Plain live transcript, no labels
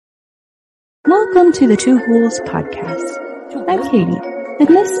Welcome to the Two Ghouls podcast. I'm Katie, and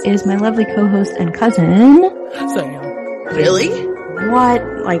this is my lovely co-host and cousin. Sam. Really? What?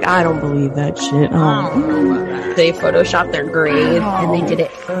 Like, I don't believe that shit. Oh. They photoshopped their grave and they did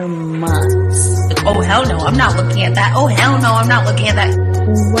it for months. Oh hell no, I'm not looking at that. Oh hell no, I'm not looking at that.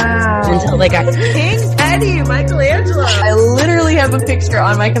 Wow. Until they got King Eddie, Michelangelo. I literally have a picture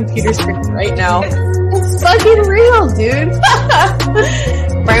on my computer screen right now. It's fucking real, dude.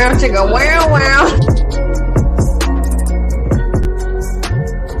 Wow, chicka, wow, wow.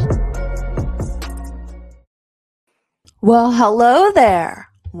 Well, hello there.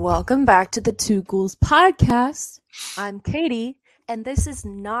 Welcome back to the Two Ghouls podcast. I'm Katie, and this is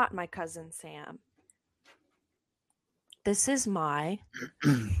not my cousin Sam. This is my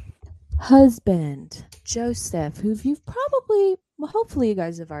husband, Joseph, who you've probably, well, hopefully you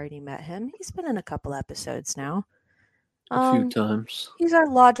guys have already met him. He's been in a couple episodes now. A few times. He's our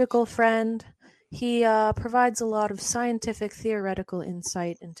logical friend. He provides a lot of scientific, theoretical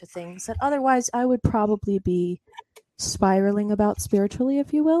insight into things that otherwise I would probably be spiraling about spiritually,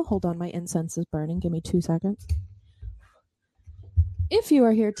 if you will. Hold on, my incense is burning. Give me 2 seconds. If you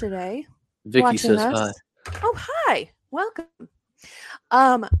are here today, Vicky watching says us, hi. oh, hi. Welcome.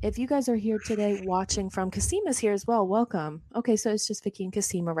 If you guys are here today watching from Casima's here as well, welcome. Okay, so it's just Vicky and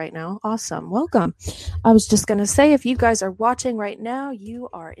Casima right now. Awesome. Welcome. I was just going to say, if you guys are watching right now, you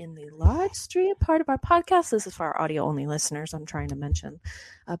are in the live stream part of our podcast. This is for our audio only listeners. I'm trying to mention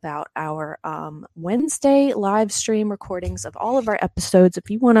about our Wednesday live stream recordings of all of our episodes. If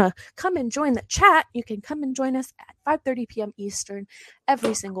you want to come and join the chat, you can come and join us at 5:30 p.m. Eastern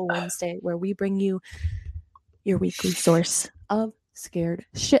every single Wednesday, where we bring you your weekly source of scared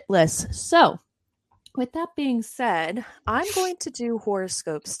shitless. So, with that being said, I'm going to do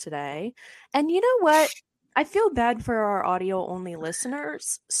horoscopes today. And you know what? I feel bad for our audio only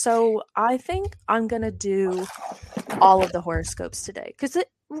listeners. So, I think I'm going to do all of the horoscopes today because it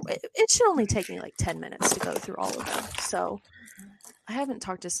should only take me like 10 minutes to go through all of them. So, I haven't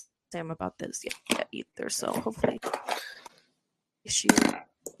talked to Sam about this yet either. So, hopefully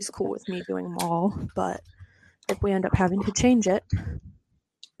she's cool with me doing them all. But if we end up having to change it,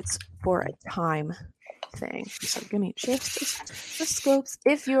 it's for a time thing. So give me just the scopes.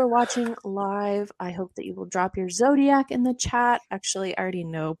 If you are watching live, I hope that you will drop your zodiac in the chat. Actually, I already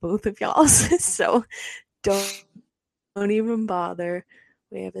know both of y'all's, so don't even bother.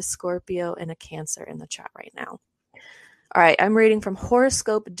 We have a Scorpio and a Cancer in the chat right now. All right, I'm reading from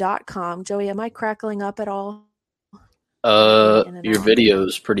horoscope.com. Joey, am I crackling up at all? Your video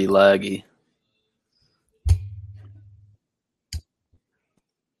is pretty laggy.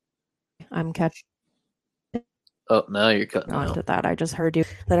 I'm catching Oh, now you're cutting on out. to that. I just heard you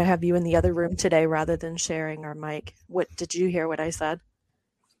that I have you in the other room today rather than sharing our mic. What did you hear what I said?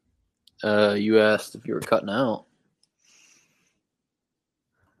 You asked if you were cutting out.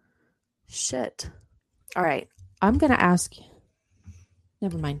 Shit. All right. I'm going to ask you.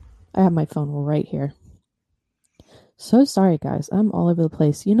 Never mind. I have my phone right here. So sorry, guys. I'm all over the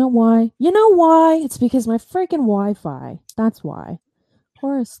place. You know why? It's because my freaking Wi-Fi. That's why.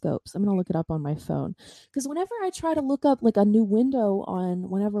 Horoscopes. I'm going to look it up on my phone. Because whenever I try to look up like a new window on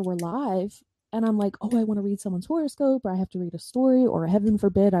whenever we're live, and I'm like, oh, I want to read someone's horoscope, or I have to read a story, or heaven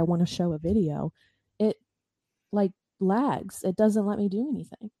forbid, I want to show a video, it like lags. It doesn't let me do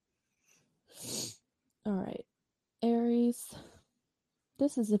anything. All right. Aries.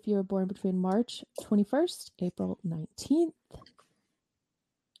 This is if you were born between March 21st, April 19th.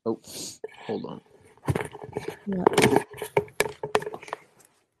 Oh, hold on. Yeah.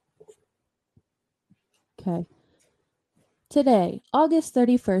 Okay. Today, August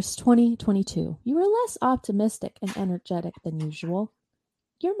 31st, 2022, you are less optimistic and energetic than usual.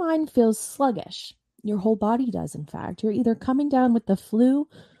 Your mind feels sluggish. Your whole body does, in fact. You're either coming down with the flu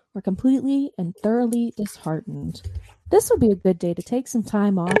or completely and thoroughly disheartened. This would be a good day to take some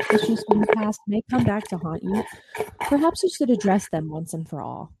time off. Issues from the past may come back to haunt you. Perhaps you should address them once and for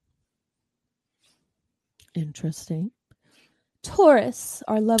all. Interesting. Taurus,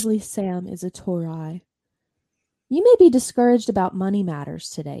 our lovely Sam is a Tauri. You may be discouraged about money matters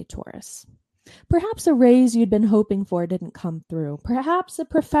today, Taurus. Perhaps a raise you'd been hoping for didn't come through. Perhaps a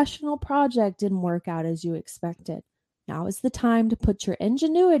professional project didn't work out as you expected. Now is the time to put your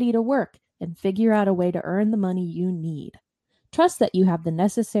ingenuity to work and figure out a way to earn the money you need. Trust that you have the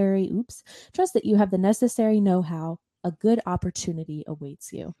necessary know-how. A good opportunity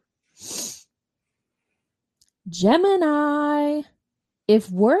awaits you. Gemini. If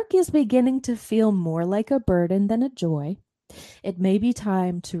work is beginning to feel more like a burden than a joy, it may be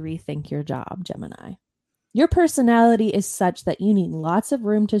time to rethink your job, Gemini. Your personality is such that you need lots of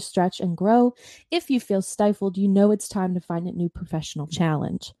room to stretch and grow. If you feel stifled, you know it's time to find a new professional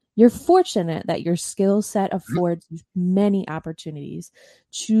challenge. You're fortunate that your skill set affords you many opportunities.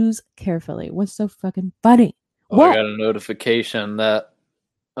 Choose carefully. What's so fucking funny? Oh, What? I got a notification that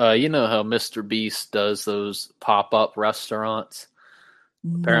you know how Mr. Beast does those pop-up restaurants?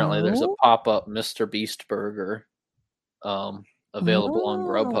 Apparently there's a No? pop-up Mr. Beast burger available on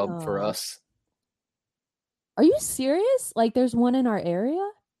Grubhub for Oh. us. Are you serious? Like there's one in our area?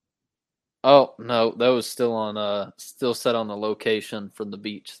 Oh, no, that was still set on the location from the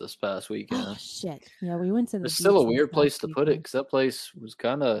beach this past Oh weekend. shit. Yeah, we went to the It's still a beach this weird place past to put it weekend. because that place was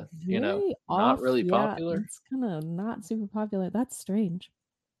kind of, Very not off. really Yeah, popular. it's kind of not super popular. That's strange.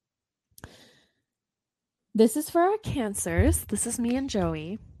 This is for our cancers. This is me and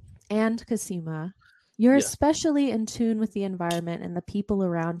Joey and Kasima. You're Yes. especially in tune with the environment and the people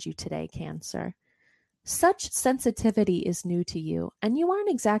around you today, Cancer. Such sensitivity is new to you, and you aren't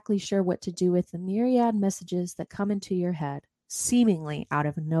exactly sure what to do with the myriad messages that come into your head, seemingly out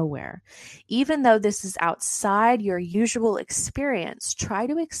of nowhere. Even though this is outside your usual experience, try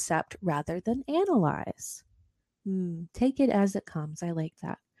to accept rather than analyze. Take it as it comes. I like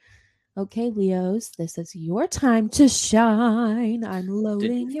that. Okay, Leos, this is your time to shine. I'm Did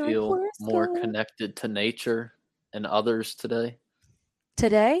loading you your feel more horoscope. connected to nature and others today?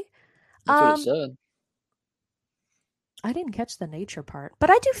 Today, That's what it said. I didn't catch the nature part,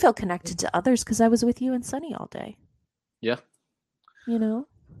 but I do feel connected to others because I was with you and Sunny all day. Yeah. You know?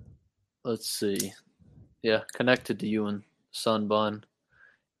 Let's see. Yeah, connected to you and Sun Bun.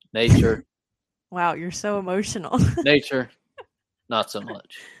 Nature. Wow, you're so emotional. Nature. Not so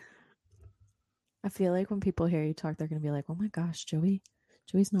much. I feel like when people hear you talk, they're going to be like, oh my gosh,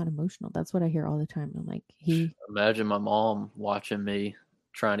 Joey's not emotional. That's what I hear all the time. I'm like, Imagine my mom watching me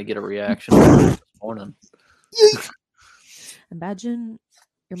trying to get a reaction this morning. Imagine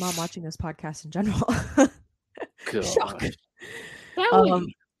your mom watching this podcast in general. Shock. Gosh.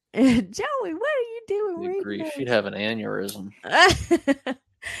 Joey, what are you doing? Good right grief. now? She'd have an aneurysm.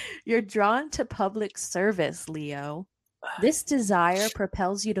 You're drawn to public service, Leo. This desire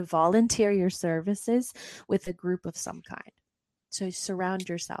propels you to volunteer your services with a group of some kind. So surround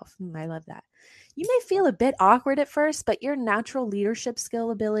yourself. I love that. You may feel a bit awkward at first, but your natural leadership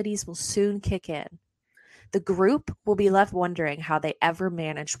skill abilities will soon kick in. The group will be left wondering how they ever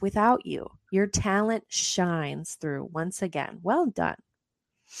managed without you. Your talent shines through once again. Well done.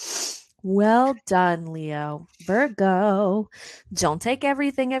 Well done, Leo. Virgo. Don't take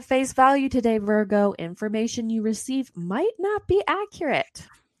everything at face value today, Virgo. Information you receive might not be accurate.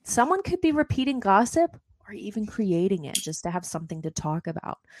 Someone could be repeating gossip or even creating it just to have something to talk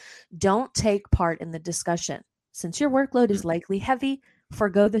about. Don't take part in the discussion. Since your workload is likely heavy,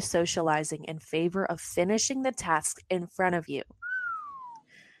 forgo the socializing in favor of finishing the task in front of you.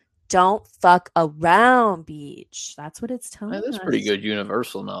 Don't fuck around, Beach. That's what it's telling us. That's pretty good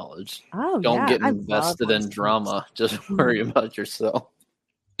universal knowledge. Oh, Don't yeah. get I invested love in drama. Just worry about yourself.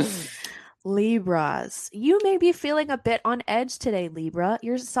 Libras. You may be feeling a bit on edge today, Libra.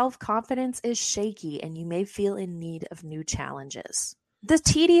 Your self-confidence is shaky and you may feel in need of new challenges. The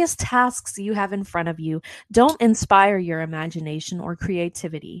tedious tasks you have in front of you don't inspire your imagination or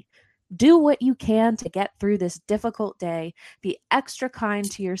creativity. Do what you can to get through this difficult day. Be extra kind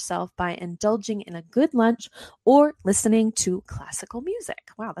to yourself by indulging in a good lunch or listening to classical music.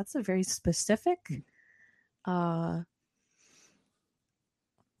 Wow, that's a very specific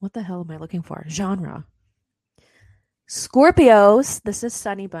what the hell am I looking for? Genre. Scorpios. This is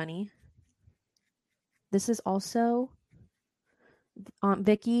Sunny Bunny. This is also Aunt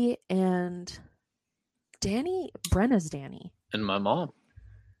Vicky and Danny. Brenna's Danny. And my mom.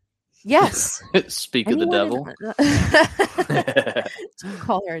 Yes. Speak of the devil. Don't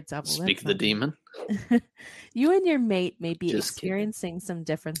call her a devil. Speak of the demon. You and your mate may be Just experiencing some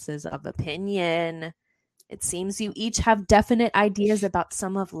differences of opinion. It seems you each have definite ideas about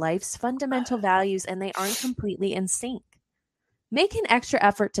some of life's fundamental values and they aren't completely in sync. Make an extra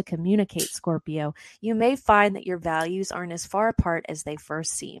effort to communicate, Scorpio. You may find that your values aren't as far apart as they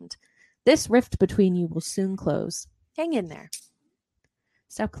first seemed. This rift between you will soon close. Hang in there.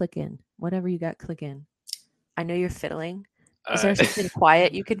 Stop clicking. Whatever you got, click in. I know you're fiddling. Is there something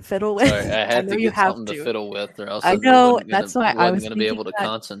quiet you can fiddle with? Sorry, I had to get something to fiddle with, or else I know that's why I was going to be able to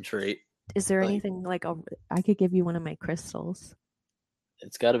concentrate. Is there anything like I could give you one of my crystals?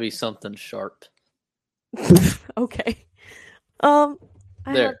 It's got to be something sharp. Okay. I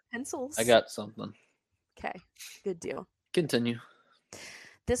there. have pencils. I got something. Okay. Good deal. Continue.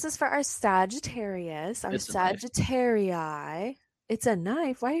 This is for our Sagittarius. Our Sagittarii. It's a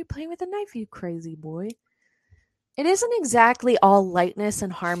knife. Why are you playing with a knife, you crazy boy? It isn't exactly all lightness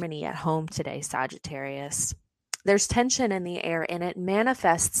and harmony at home today, Sagittarius. There's tension in the air and it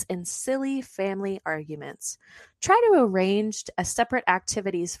manifests in silly family arguments. Try to arrange separate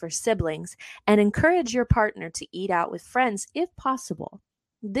activities for siblings and encourage your partner to eat out with friends if possible.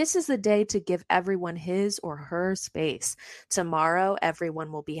 This is the day to give everyone his or her space. Tomorrow,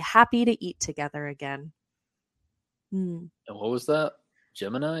 everyone will be happy to eat together again. And what was that?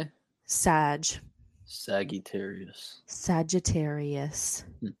 Gemini? Sagittarius. Sagittarius.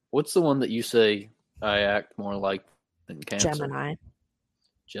 What's the one that you say I act more like than Cancer? Gemini.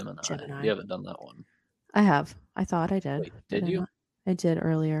 You haven't done that one. I have. I thought I did. Wait, did you? I did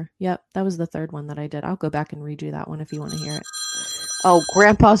earlier. Yep, that was the third one that I did. I'll go back and redo that one if you want to hear it. Oh,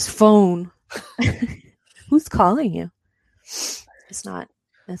 Grandpa's phone. Who's calling you? It's not.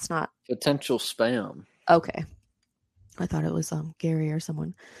 Potential spam. Okay. I thought it was Gary or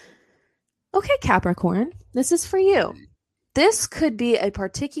someone. Okay, Capricorn, this is for you. This could be a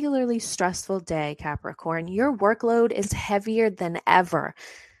particularly stressful day, Capricorn. Your workload is heavier than ever.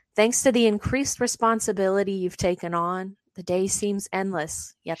 Thanks to the increased responsibility you've taken on, the day seems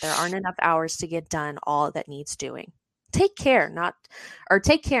endless, yet there aren't enough hours to get done all that needs doing. Take care not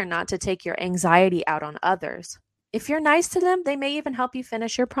to take your anxiety out on others. If you're nice to them, they may even help you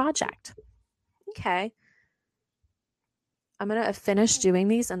finish your project. Okay. I'm going to finish doing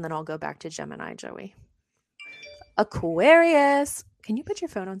these and then I'll go back to Gemini, Joey. Aquarius. Can you put your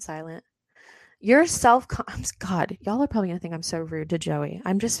phone on silent? Your God, y'all are probably going to think I'm so rude to Joey.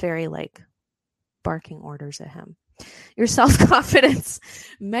 I'm just very barking orders at him. Your self-confidence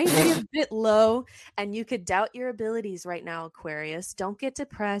may be a bit low and you could doubt your abilities right now, Aquarius. Don't get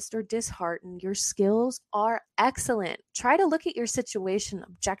depressed or disheartened. Your skills are excellent. Try to look at your situation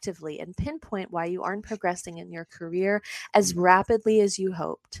objectively and pinpoint why you aren't progressing in your career as rapidly as you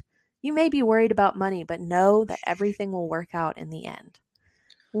hoped. You may be worried about money, but know that everything will work out in the end.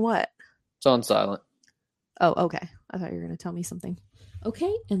 What? It's on silent. Oh, okay. I thought you were going to tell me something.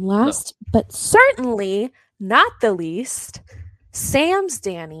 Okay, and last but certainly not the least, Sam's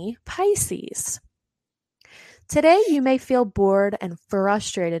Danny, Pisces. Today, you may feel bored and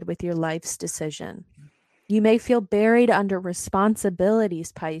frustrated with your life's decision. You may feel buried under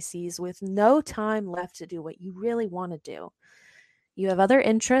responsibilities, Pisces, with no time left to do what you really want to do. You have other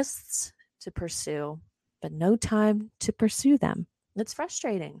interests to pursue, but no time to pursue them. It's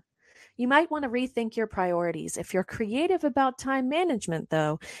frustrating. You might want to rethink your priorities. If you're creative about time management,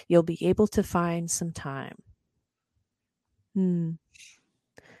 though, you'll be able to find some time. And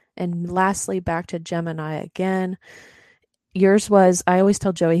lastly, back to Gemini again. Yours was, I always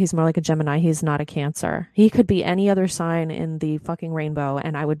tell Joey he's more like a Gemini. He's not a Cancer. He could be any other sign in the fucking rainbow,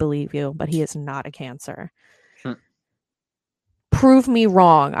 and I would believe you, but he is not a Cancer. Prove me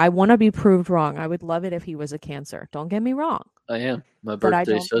wrong. I want to be proved wrong. I would love it if he was a Cancer. Don't get me wrong. I am. My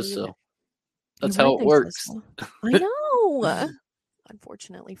birthday says so. That's Your how it birthday works. says so. I know.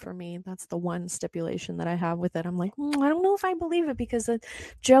 Unfortunately for me, that's the one stipulation that I have with it. I'm like, I don't know if I believe it because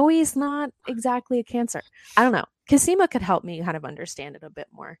Joey's not exactly a Cancer. I don't know. Cosima could help me kind of understand it a bit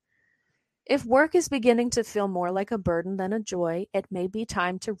more. If work is beginning to feel more like a burden than a joy, it may be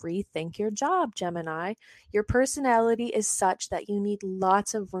time to rethink your job, Gemini. Your personality is such that you need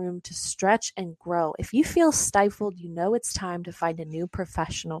lots of room to stretch and grow. If you feel stifled, you know it's time to find a new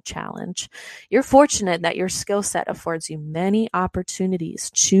professional challenge. You're fortunate that your skill set affords you many opportunities.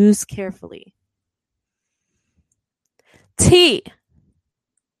 Choose carefully. T.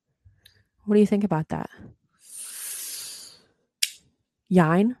 What do you think about that?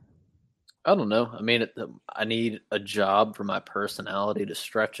 Yine? I don't know. I mean, I need a job for my personality to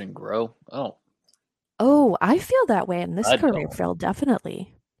stretch and grow. Oh, I feel that way in this career field,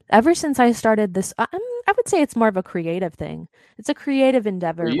 definitely. Ever since I started this, I would say it's more of a creative thing. It's a creative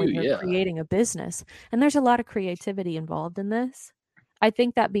endeavor when you're creating a business. And there's a lot of creativity involved in this. I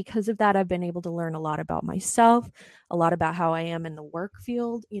think that because of that, I've been able to learn a lot about myself, a lot about how I am in the work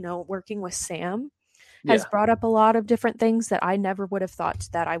field. Working with Sam has brought up a lot of different things that I never would have thought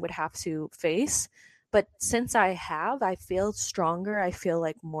that I would have to face. But since I have, I feel stronger. I feel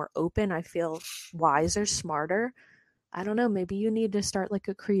more open. I feel wiser, smarter. I don't know. Maybe you need to start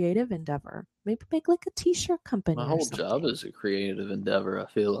a creative endeavor. Maybe make a t-shirt company. My whole job is a creative endeavor. I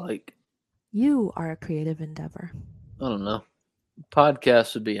feel like you are a creative endeavor. I don't know.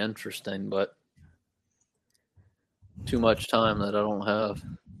 Podcast would be interesting, but too much time that I don't have.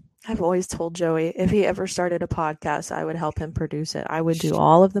 I've always told Joey if he ever started a podcast, I would help him produce it. I would do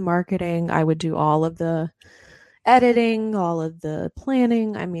all of the marketing. I would do all of the editing, all of the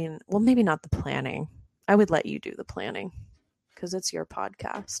planning. I mean, well, maybe not the planning. I would let you do the planning because it's your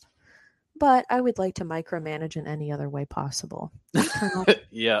podcast. but I would like to micromanage in any other way possible.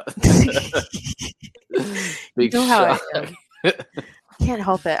 Yeah. You Big know how I shock. am. Can't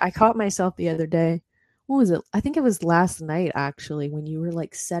help it. I caught myself the other day. What was it? I think it was last night actually, when you were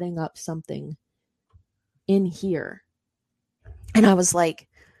like setting up something in here. And I was like,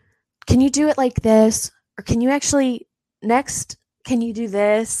 can you do it like this? Or can you actually next can you do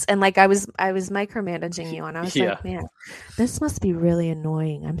this? And like I was micromanaging you and I was Yeah. like, man, this must be really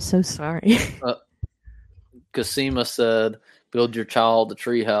annoying. I'm so sorry. Kasima said, build your child a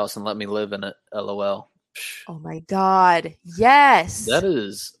treehouse and let me live in it. LOL. Oh my God. Yes. That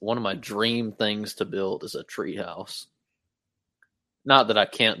is one of my dream things to build is a treehouse. Not that I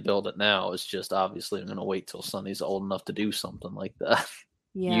can't build it now. It's just obviously I'm going to wait till Sonny's old enough to do something like that.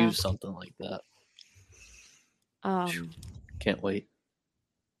 Yeah. Use something like that. Can't wait.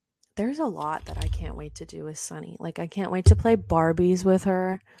 There's a lot that I can't wait to do with Sunny. Like I can't wait to play Barbies with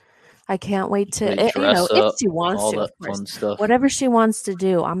her. I can't wait to, if she wants all to, that of course. fun stuff. Whatever she wants to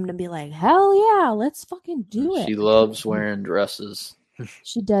do, I'm gonna be like, hell yeah, let's fucking do it. She loves wearing dresses.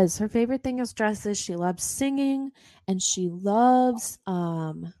 She does. Her favorite thing is dresses. She loves singing, and she loves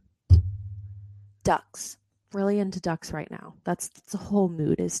ducks. Really into ducks right now. That's the whole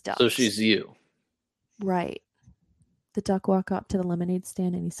mood is ducks. So she's you. Right. The duck walked up to the lemonade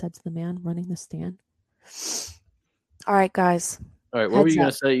stand and he said to the man running the stand, all right, guys. All right, what were you going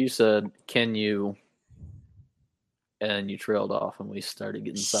to say? You said, can you? And you trailed off and we started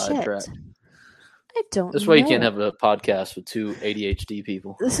getting sidetracked. I don't That's why you can't have a podcast with two ADHD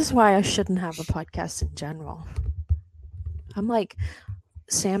people. This is why I shouldn't have a podcast in general. I'm like,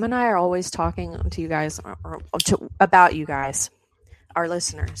 Sam and I are always talking to you guys about you guys, our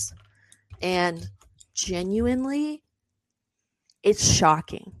listeners. And genuinely, it's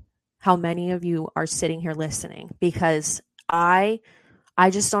shocking how many of you are sitting here listening because I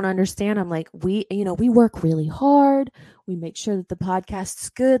just don't understand. I'm like, we work really hard. We make sure that the podcast's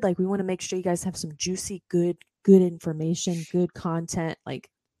good. Like we want to make sure you guys have some juicy, good information, good content, like,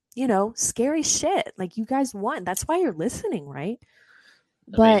 scary shit. Like you guys want. That's why you're listening, right?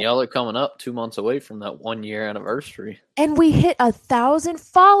 I mean, y'all are coming up 2 months away from that 1 year anniversary. And we hit 1,000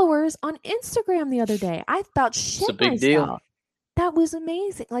 followers on Instagram the other day. I thought shit. It's a big deal. That was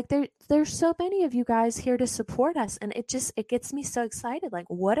amazing. Like there's so many of you guys here to support us. And it gets me so excited. Like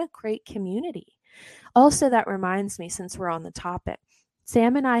what a great community. Also, that reminds me, since we're on the topic,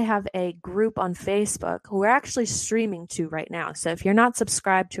 Sam and I have a group on Facebook who we're actually streaming to right now. So if you're not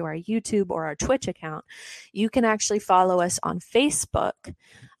subscribed to our YouTube or our Twitch account, you can actually follow us on Facebook.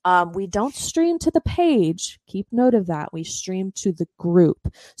 We don't stream to the page. Keep note of that. We stream to the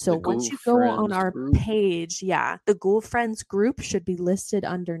group. So once you go on our page, the Ghoul Friends group should be listed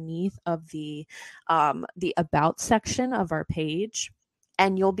underneath of the About section of our page.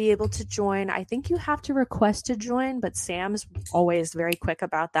 And you'll be able to join. I think you have to request to join, but Sam's always very quick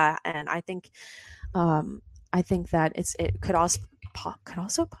about that. And I think that it could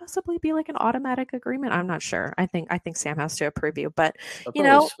also possibly be like an automatic agreement. I'm not sure. I think Sam has to approve you, but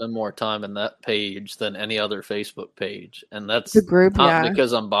I spend more time in that page than any other Facebook page, and that's the group. Not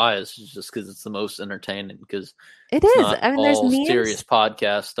because I'm biased, it's just because it's the most entertaining. Because it is. I mean, there's memes. Serious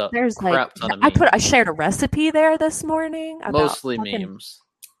podcast stuff. There's I shared a recipe there this morning. Mostly memes.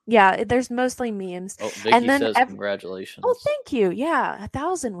 Yeah, there's mostly memes. Oh, Vicky and then says congratulations. Oh, thank you. Yeah,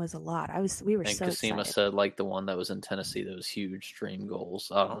 1,000 was a lot. We were so excited. Kasima said like the one that was in Tennessee, those huge dream goals.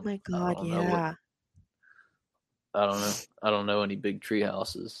 Oh my God, yeah. I don't know any big tree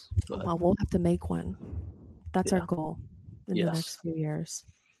houses. But... Well, we'll have to make one. That's our goal in the next few years.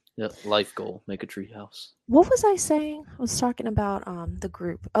 Yeah, life goal, make a tree house. What was I saying? I was talking about the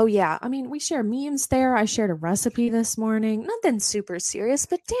group. Oh yeah, I mean we share memes there. I shared a recipe this morning. Nothing super serious,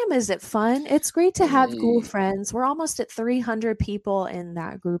 but damn, is it fun? It's great to have Ghoul Friends. We're almost at 300 people in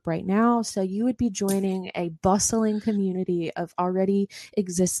that group right now, so you would be joining a bustling community of already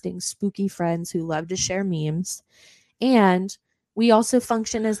existing spooky friends who love to share memes, and we also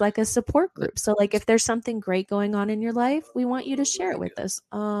function as like a support group. So like if there's something great going on in your life, we want you to share it with us.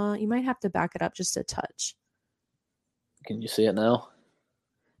 You might have to back it up just a touch. Can you see it now?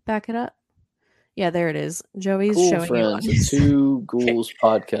 Back it up. Yeah, there it is. Joey's Ghoul showing Friends, you. The Two Ghouls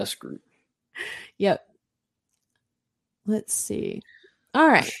podcast group. Yep. Let's see. All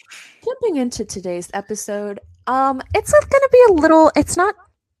right. Jumping into today's episode. It's going to be a little, it's not,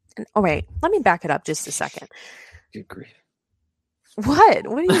 oh wait, let me back it up just a second. Good grief. What?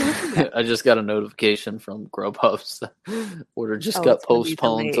 What are you looking at? I just got a notification from Grubhub's order just got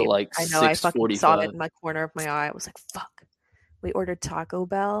postponed to like 6:45. I know. I fucking saw it in my corner of my eye. I was like, "Fuck!" We ordered Taco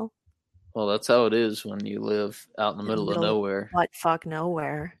Bell. Well, that's how it is when you live out in the middle of nowhere. What fuck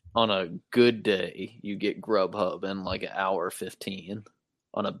nowhere? on a good day, you get Grubhub in like an hour 15.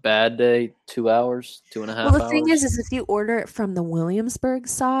 On a bad day, 2 hours, 2.5 Well, the hours. thing is if you order it from the Williamsburg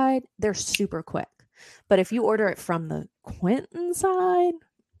side, they're super quick. But if you order it from the Quentin side,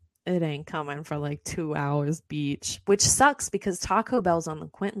 it ain't coming for like 2 hours beach, which sucks because Taco Bell's on the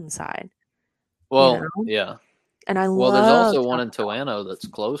Quentin side. Well, know? yeah. And I Well, love there's also one Taco in Bell. Toano that's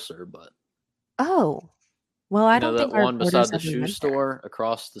closer, but Oh. Well, I you know don't that think our one orders beside the ever shoe went there. store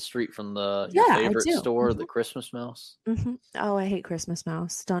across the street from your Yeah, I favorite do. store, the Christmas Mouse? Mm-hmm. Oh, I hate Christmas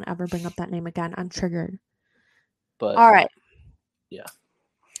Mouse. Don't ever bring up that name again. I'm triggered. But All right. yeah.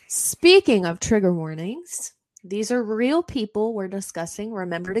 Speaking of trigger warnings, these are real people we're discussing.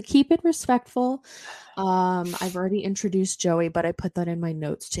 Remember to keep it respectful. I've already introduced Joey, but I put that in my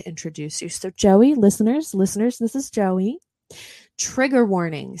notes to introduce you. So, Joey, listeners, this is Joey. Trigger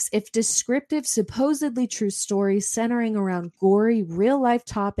warnings. If descriptive, supposedly true stories centering around gory, real-life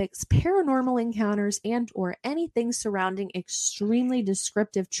topics, paranormal encounters, and or anything surrounding extremely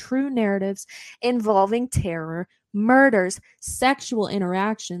descriptive true narratives involving terror, murders, sexual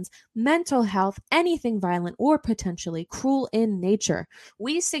interactions, mental health, anything violent or potentially cruel in nature,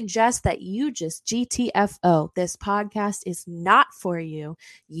 we suggest that you just GTFO. This podcast is not for you.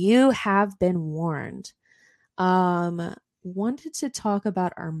 You have been warned. Wanted to talk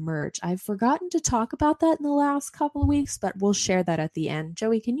about our merch. I've forgotten to talk about that in the last couple of weeks, but we'll share that at the end.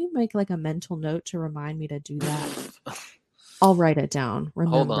 Joey, can you make like a mental note to remind me to do that? I'll write it down.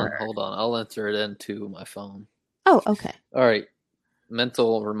 Remember. Hold on. I'll enter it into my phone. Oh, okay. All right.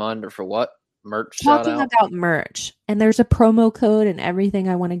 Mental reminder for what? Merch Talking shout out? about merch. And there's a promo code and everything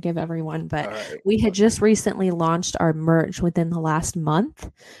I want to give everyone, but Right. we had just recently launched our merch within the last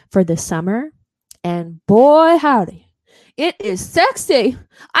month for the summer. And boy, howdy. It is sexy.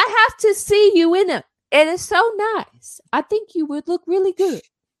 I have to see you in it. It is so nice. I think you would look really good.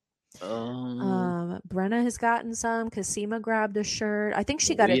 Brenna has gotten some. Kasima grabbed a shirt. I think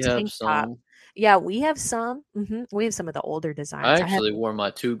she got a tank top. Yeah, we have some. We have some of the older designs. I actually wore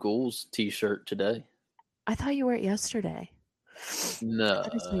my Two Ghouls t-shirt today. I thought you wore it yesterday. No.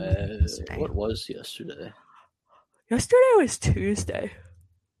 What was yesterday? Yesterday was Tuesday.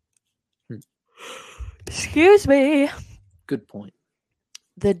 Excuse me. Good point.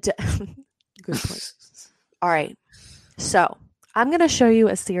 Good point. All right. So I'm going to show you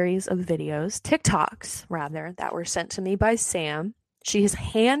a series of videos, TikToks rather, that were sent to me by Sam. She has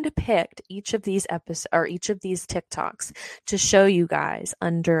handpicked each of these episodes or each of these TikToks to show you guys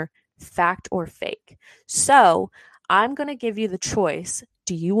under fact or fake. So I'm going to give you the choice.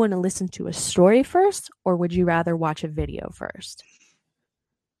 Do you want to listen to a story first, or would you rather watch a video first?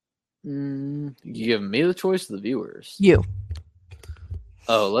 You give me the choice of the viewers. You.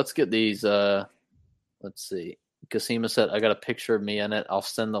 Oh, let's get these. Let's see. Kasima said, I got a picture of me in it. I'll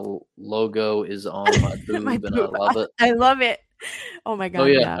send the logo is on my boob, and I love it. I love it. Oh my God. Oh,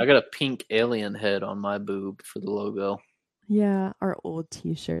 yeah. I got a pink alien head on my boob for the logo. Yeah, our old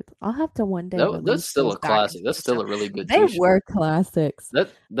t-shirts. I'll have to one day. That's still a classic. That's still a really good t-shirt. They were classics.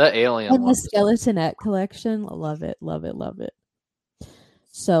 That alien and the Skeletonette collection. Love it. Love it. Love it.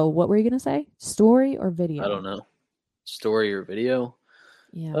 So what were you going to say? Story or video? I don't know. Story or video?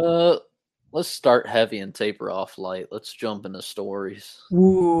 Yeah. Let's start heavy and taper off light. Let's jump into stories.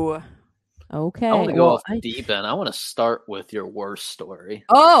 Ooh. Okay. I want to go off the deep end. I want to start with your worst story.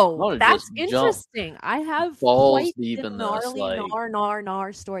 Oh, that's interesting. I have balls quite deep in gnarly, this,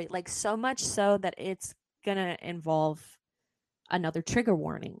 gnar story. Like so much so that it's gonna involve another trigger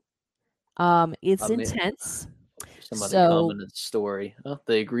warning. It's intense. Somebody commented story. Oh,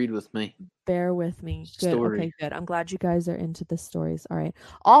 they agreed with me. Bear with me. Good. Story. Okay, good. I'm glad you guys are into the stories. All right.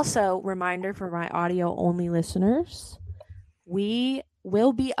 Also, reminder for my audio only listeners, we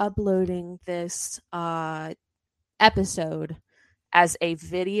will be uploading this episode as a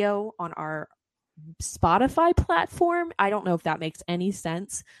video on our Spotify platform. I don't know if that makes any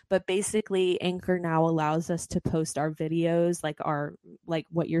sense, but basically Anchor now allows us to post our videos like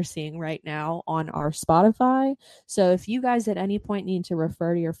what you're seeing right now on our Spotify. So if you guys at any point need to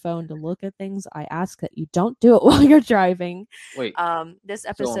refer to your phone to look at things, I ask that you don't do it while you're driving. Wait. This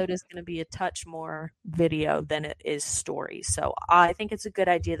episode is going to be a touch more video than it is stories. So I think it's a good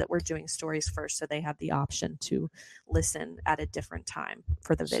idea that we're doing stories first so they have the option to listen at a different time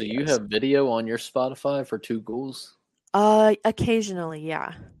for the videos. So you have video on your Spotify for Two Ghouls? Occasionally,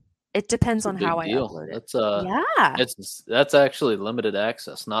 yeah. It depends on how I upload it. That's actually limited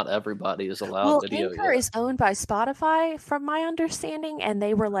access. Not everybody is allowed video. Anchor is owned by Spotify, from my understanding, and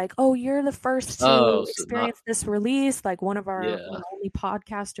they were like, "Oh, you're the first to experience this release, like one of our only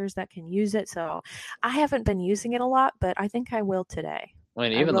podcasters that can use it." So I haven't been using it a lot, but I think I will today. I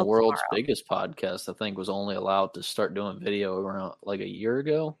mean, I even the will world's tomorrow. biggest podcast, I think, was only allowed to start doing video around like a year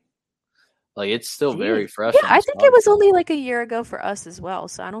ago. Like, it's still very Jeez. fresh Yeah, in I this think it was podcast. only like a year ago for us as well.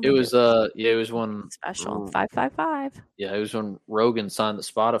 So I don't It think was it was when special. 555. yeah, it was when Rogan signed the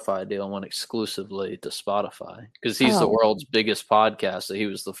Spotify deal and went exclusively to Spotify because he's the Oh. world's biggest podcast, so he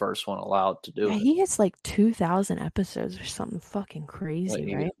was the first one allowed to do Yeah, it. he has like 2,000 episodes or something fucking crazy,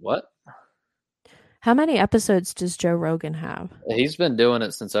 Wait, right? what? How many episodes does Joe Rogan have? He's been doing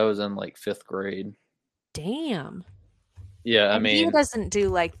it since I was in like 5th grade. Damn. Yeah, I And he mean, doesn't do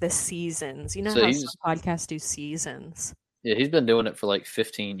like the seasons. You know so how he's some podcasts do seasons. yeah, he's been doing it for like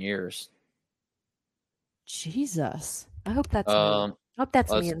 15 years. Jesus. I hope that's me. I Um, hope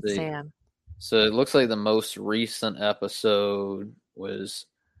that's let's me and see. Sam. So it looks like the most recent episode was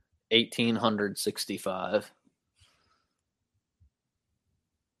 1865.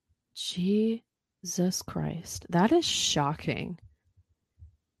 Jesus Christ. That is shocking.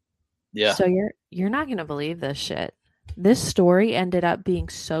 Yeah. So you're not gonna believe this shit. This story ended up being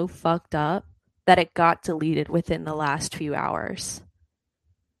so fucked up that it got deleted within the last few hours.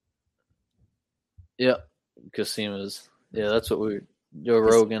 Yep. Casima's. Yeah, that's what Joe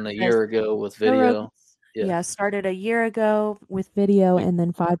Rogan a year ago with video. Yeah, started a year ago with video, and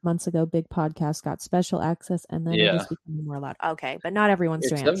then 5 months ago, Big Podcast got special access, and then it is becoming more loud. Okay, but not everyone's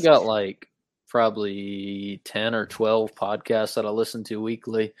doing it. I've got like probably 10 or 12 podcasts that I listen to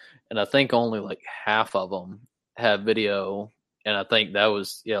weekly, and I think only like half of them have video. And I think that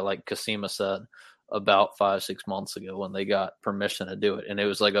was, like Casima said, about 5-6 months ago when they got permission to do it, and it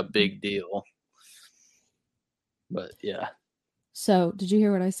was like a big deal. But yeah. So, did you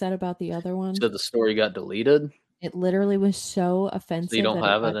hear what I said about the other one? So the story got deleted? It literally was so offensive. So you don't that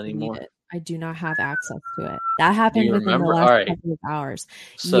have it it anymore? deleted. I do not have access to it. That happened you within the remember? last All right. couple of hours.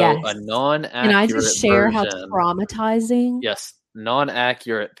 So yes. a non-accurate Can I just share version, how traumatizing? Yes,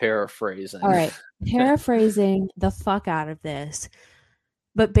 non-accurate paraphrasing. All right, paraphrasing the fuck out of this.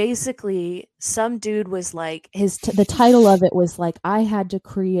 But basically, some dude was like, the title of it was like, I had to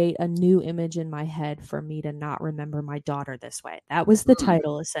create a new image in my head for me to not remember my daughter this way. That was the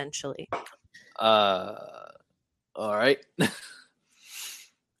title, essentially. All right.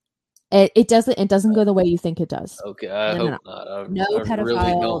 It doesn't go the way you think it does. Okay, I hope not. I pedophile,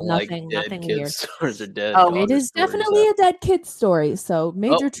 really don't nothing kids weird. Stories or dead. Oh, it is definitely a dead kid story. So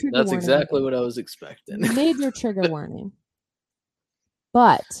major trigger warning. That's exactly what I was expecting. Major trigger warning.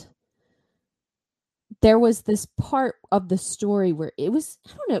 But there was this part of the story where it was, I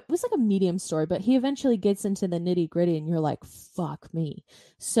don't know, it was like a medium story, but he eventually gets into the nitty gritty and you're like, fuck me.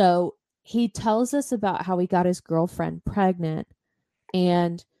 So he tells us about how he got his girlfriend pregnant,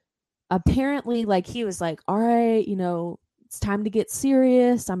 and apparently like he was like, all right, it's time to get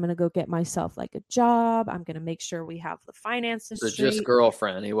serious. I'm going to go get myself like a job. I'm going to make sure we have the finances straight. Just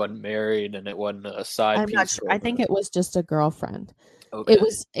girlfriend. He wasn't married, and it wasn't a side I'm piece. not sure. I think it was just a girlfriend. Okay. It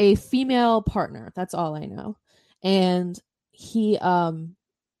was a female partner. That's all I know. And he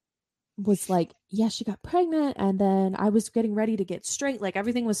was like, yeah, she got pregnant, and then I was getting ready to get straight. Like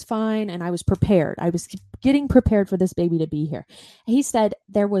everything was fine, and I was prepared. I was getting prepared for this baby to be here. He said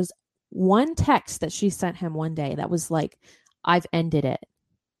there was one text that she sent him one day that was like, I've ended it.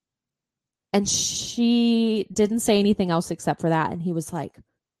 And she didn't say anything else except for that. And he was like,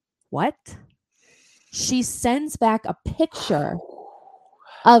 what? She sends back a picture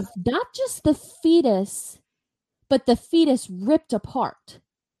of not just the fetus, but the fetus ripped apart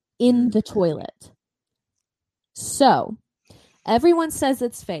in the toilet. So everyone says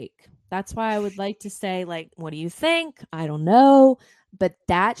it's fake. That's why I would like to say, like, what do you think? I don't know. But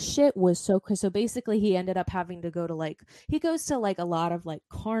that shit was so crazy. So basically he ended up having to go to he goes to like a lot of like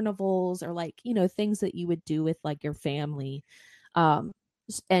carnivals or like, things that you would do with like your family.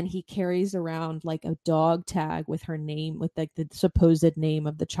 And he carries around like a dog tag with her name, with like the supposed name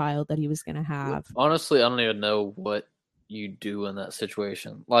of the child that he was going to have. Honestly, I don't even know what you do in that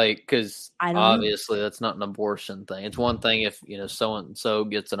situation. Like, because obviously that's not an abortion thing. It's one thing if, so-and-so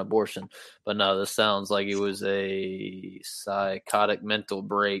gets an abortion. But no, this sounds like it was a psychotic mental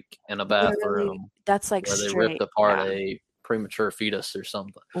break in a bathroom. Literally, that's like where straight, they ripped apart a premature fetus or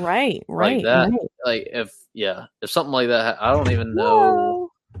something. Right. Like that. Right. Like if something like that, I don't even know.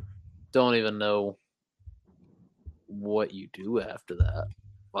 Don't even know what you do after that.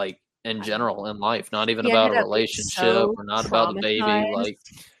 Like in general in life, not even about a relationship or not about the baby. Like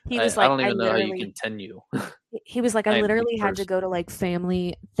he was I don't even know how you continue. He was like, I I am the literally had to person. go to like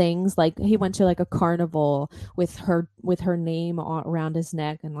family things. Like he went to like a carnival with her name around his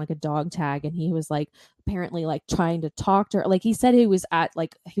neck and like a dog tag, and he was like apparently like trying to talk to her. Like he said he was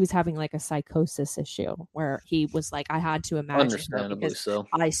having like a psychosis issue where he was like, I had to imagine her Understandably because so.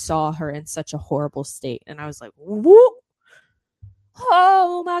 I saw her in such a horrible state, and I was like, whoop,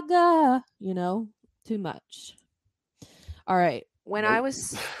 oh my god, too much. All right, when I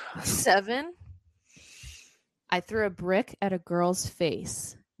was 7. I threw a brick at a girl's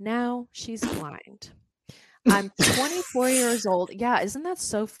face. Now she's blind. I'm 24 years old. Yeah, isn't that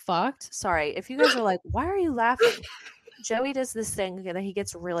so fucked? Sorry, if you guys are like, why are you laughing? Joey does this thing that he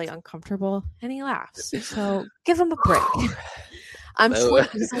gets really uncomfortable and he laughs. So give him a break. I'm 20.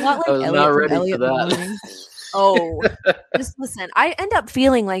 He's a lot I like was Elliot not from ready for Elliot in the that. Morning. Oh, just listen. I end up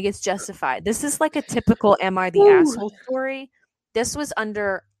feeling like it's justified. This is like a typical "Am I the asshole" story. This was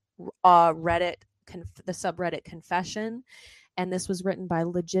under Reddit, the subreddit Confession, and this was written by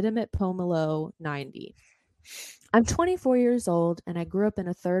Legitimate Pomelo 90. I'm 24 years old, and I grew up in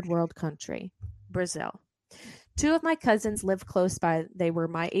a third world country, Brazil. 2 of my cousins lived close by. They were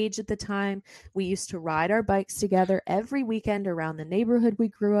my age at the time. We used to ride our bikes together every weekend around the neighborhood we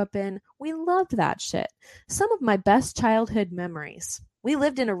grew up in. We loved that shit. Some of my best childhood memories. We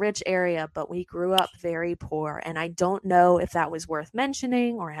lived in a rich area, but we grew up very poor, and I don't know if that was worth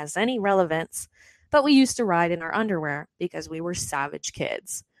mentioning or has any relevance, but we used to ride in our underwear because we were savage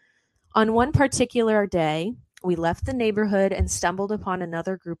kids. On one particular day, we left the neighborhood and stumbled upon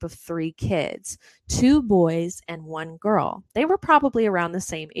another group of 3 kids, 2 boys and 1 girl. They were probably around the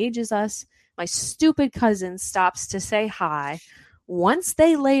same age as us. My stupid cousin stops to say hi. Once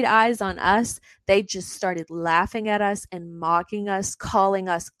they laid eyes on us, they just started laughing at us and mocking us, calling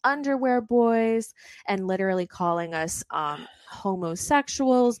us underwear boys, and literally calling us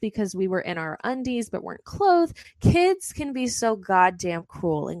homosexuals because we were in our undies but weren't clothed. Kids can be so goddamn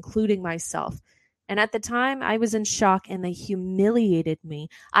cruel, including myself. And at the time, I was in shock and they humiliated me.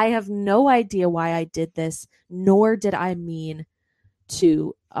 I have no idea why I did this, nor did I mean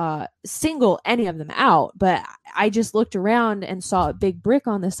to single any of them out. But I just looked around and saw a big brick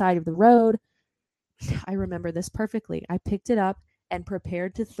on the side of the road. I remember this perfectly. I picked it up and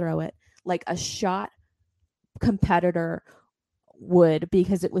prepared to throw it like a shot competitor would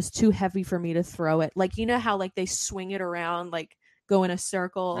because it was too heavy for me to throw it. Like, you know how like they swing it around, like go in a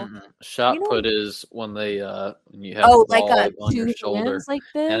circle. Shot put is when they when you have Oh, the like ball a on your 2 shoulder hands like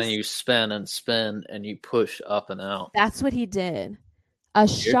and then this? you spin and spin and you push up and out. That's what he did. A You're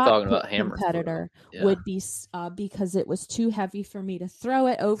shot talking put about hammer throw. competitor Yeah. would be because it was too heavy for me to throw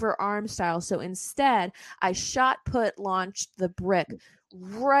it over arm style. So instead, I shot put launched the brick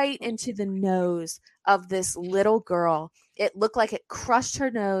right into the nose of this little girl. It looked like it crushed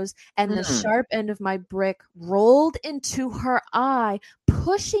her nose, and the sharp end of my brick rolled into her eye,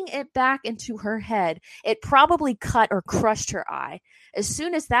 pushing it back into her head. It probably cut or crushed her eye. As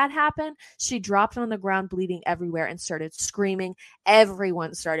soon as that happened, she dropped on the ground bleeding everywhere and started screaming.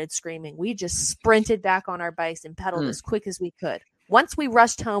 Everyone started screaming. We just sprinted back on our bikes and pedaled as quick as we could. Once we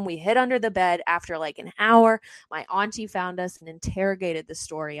rushed home, we hid under the bed. After like an hour, my auntie found us and interrogated the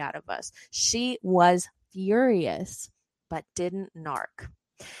story out of us. She was furious, but didn't narc.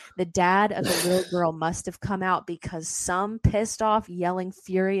 The dad of the little girl must have come out because some pissed off, yelling,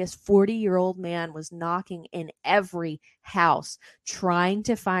 furious 40-year-old man was knocking in every house, trying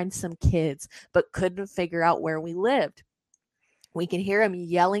to find some kids, but couldn't figure out where we lived. We can hear him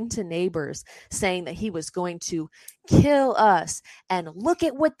yelling to neighbors, saying that he was going to kill us and look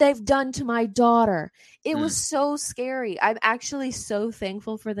at what they've done to my daughter. It was so scary. I'm actually so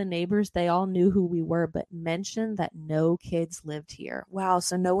thankful for the neighbors. They all knew who we were, but mentioned that no kids lived here. Wow,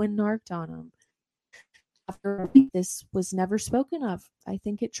 so no one narked on them. After this was never spoken of. I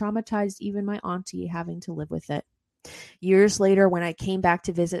think it traumatized even my auntie having to live with it. Years later, when I came back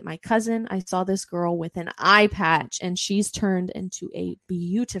to visit my cousin, I saw this girl with an eye patch, and she's turned into a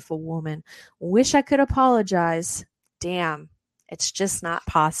beautiful woman. Wish I could apologize. Damn, it's just not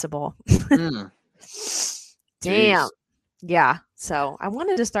possible. Damn. Jeez. Yeah. So I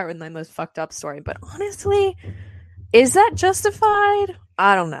wanted to start with my most fucked up story, but honestly, is that justified?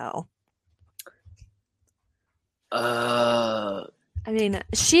 I don't know. I mean,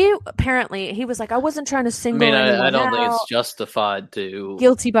 she apparently, he was like, I wasn't trying to single anyone I don't out. think it's justified to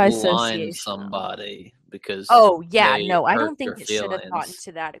Guilty by line association. somebody because oh yeah, they no, I hurt don't think your it should have gotten feelings.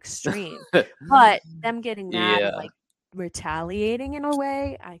 to that extreme. But them getting mad and Yeah. like retaliating in a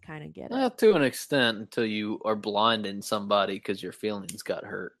way, I kind of get it. To an extent, until you are blinding somebody because your feelings got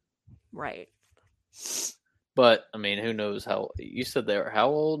hurt. Right. But I mean, who knows how? You said they were how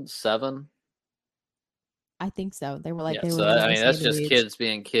old? 7? I think so. They were like, Yeah, they so were I gonna mean say that's the just age. kids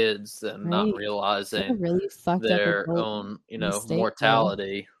being kids and not Right. They're realizing really fucked up their adult own, mistake there.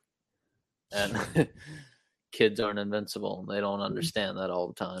 mortality. And kids aren't invincible, and they don't understand that all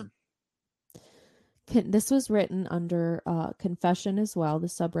the time. This was written under Confession as well, the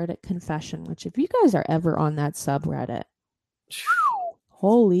subreddit Confession, which if you guys are ever on that subreddit,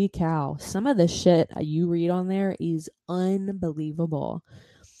 holy cow, some of the shit you read on there is unbelievable.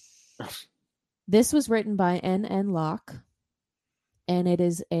 This was written by N.N. Locke, and it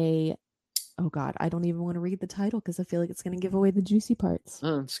is a, oh God, I don't even want to read the title because I feel like it's going to give away the juicy parts.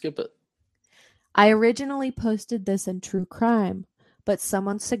 Skip it. I originally posted this in True Crime, but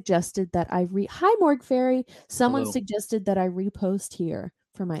someone suggested that I Hi, Morg Fairy. Someone Hello. suggested that I repost here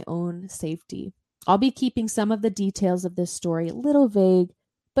for my own safety. I'll be keeping some of the details of this story a little vague,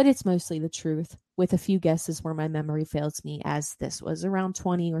 but it's mostly the truth, with a few guesses where my memory fails me, as this was around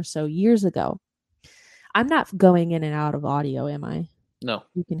 20 or so years ago. I'm not going in and out of audio, am I? No.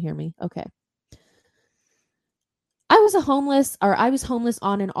 You can hear me? Okay. I was homeless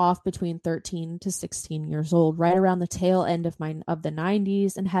on and off between 13 to 16 years old, right around the tail end of the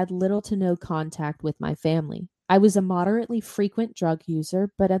 90s, and had little to no contact with my family. I was a moderately frequent drug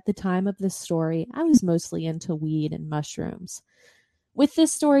user, but at the time of this story, I was mostly into weed and mushrooms. With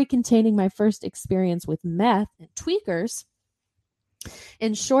this story containing my first experience with meth and tweakers,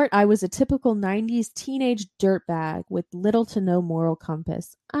 in short, I was a typical 90s teenage dirtbag with little to no moral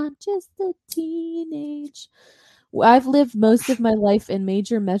compass. I'm just a teenage. I've lived most of my life in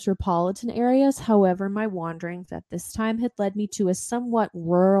major metropolitan areas. However, my wanderings at this time had led me to a somewhat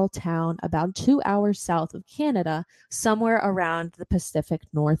rural town about 2 hours south of Canada, somewhere around the Pacific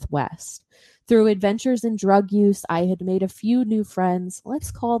Northwest. Through adventures in drug use, I had made a few new friends.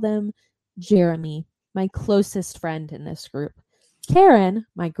 Let's call them Jeremy, my closest friend in this group, Karen,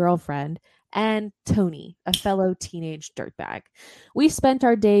 my girlfriend, and Tony, a fellow teenage dirtbag. We spent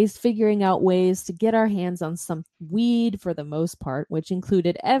our days figuring out ways to get our hands on some weed for the most part, which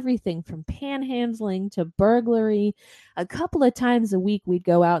included everything from panhandling to burglary. A couple of times a week, we'd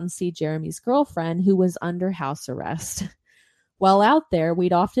go out and see Jeremy's girlfriend, who was under house arrest. While out there,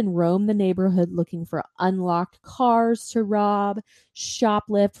 we'd often roam the neighborhood looking for unlocked cars to rob,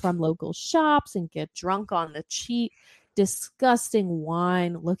 shoplift from local shops, and get drunk on the cheap. Disgusting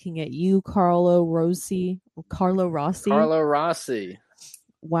wine looking at you, Carlo Rossi. Carlo Rossi.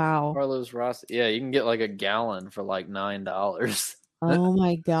 Wow. Carlos Rossi. Yeah, you can get like a gallon for like $9. Oh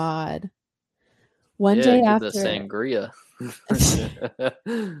my God. One day after the sangria.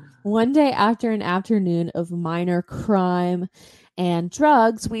 One day after an afternoon of minor crime and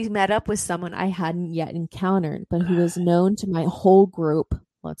drugs, we met up with someone I hadn't yet encountered, but who was known to my whole group.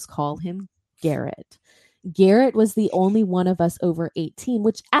 Let's call him Garrett. Garrett was the only one of us over 18,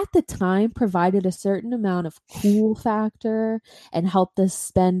 which at the time provided a certain amount of cool factor and helped us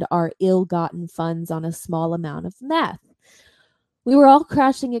spend our ill-gotten funds on a small amount of meth. We were all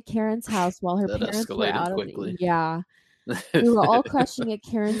crashing at Karen's house while her parents were out quickly. We were all crashing at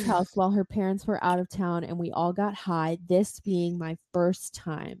Karen's house while her parents were out of town, and we all got high, this being my first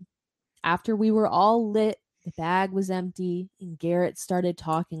time. After we were all lit, the bag was empty, and Garrett started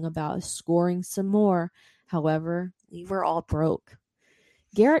talking about scoring some more. However, we were all broke.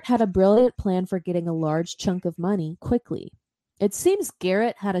 Garrett had a brilliant plan for getting a large chunk of money quickly. It seems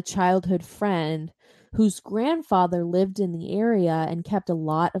Garrett had a childhood friend whose grandfather lived in the area and kept a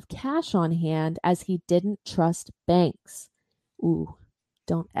lot of cash on hand as he didn't trust banks. Ooh,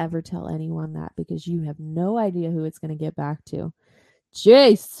 don't ever tell anyone that because you have no idea who it's going to get back to.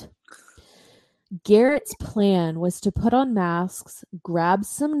 Jace! Garrett's plan was to put on masks, grab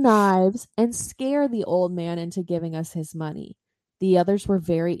some knives, and scare the old man into giving us his money. The others were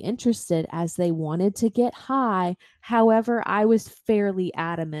very interested as they wanted to get high. However, I was fairly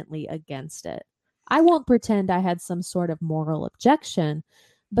adamantly against it. I won't pretend I had some sort of moral objection,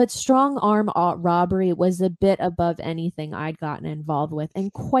 but strong arm robbery was a bit above anything I'd gotten involved with,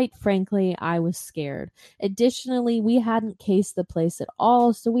 and quite frankly, I was scared. Additionally, we hadn't cased the place at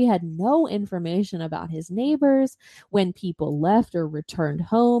all, so we had no information about his neighbors, when people left or returned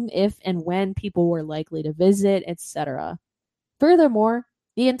home, if and when people were likely to visit, etc. Furthermore,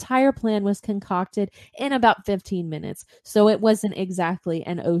 the entire plan was concocted in about 15 minutes, so it wasn't exactly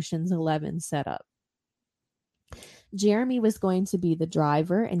an Ocean's 11 setup. Jeremy was going to be the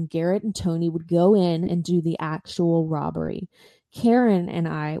driver, and Garrett and Tony would go in and do the actual robbery. Karen and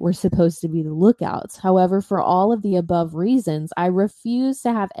I were supposed to be the lookouts. However, for all of the above reasons, I refused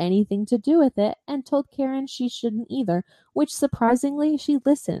to have anything to do with it and told Karen she shouldn't either, which surprisingly, she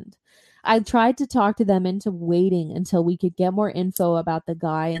listened. I tried to talk to them into waiting until we could get more info about the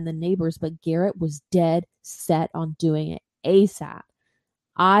guy and the neighbors, but Garrett was dead set on doing it ASAP.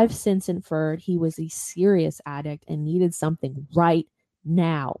 I've since inferred he was a serious addict and needed something right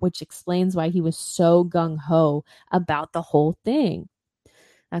now, which explains why he was so gung-ho about the whole thing.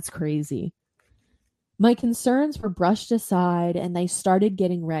 That's crazy. My concerns were brushed aside and they started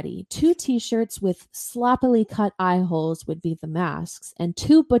getting ready. 2 t-shirts with sloppily cut eye holes would be the masks, and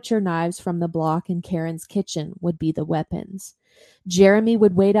 2 butcher knives from the block in Karen's kitchen would be the weapons. Jeremy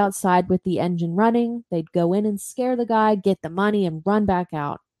would wait outside with the engine running. They'd go in and scare the guy, get the money, and run back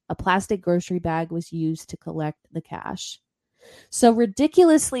out. A plastic grocery bag was used to collect the cash. So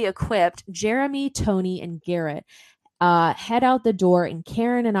ridiculously equipped, Jeremy, Tony, and Garrett head out the door, and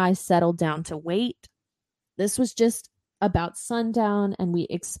Karen and I settled down to wait. This was just about sundown, and we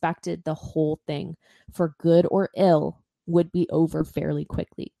expected the whole thing, for good or ill, would be over fairly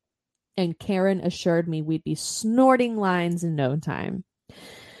quickly. And Karen assured me we'd be snorting lines in no time.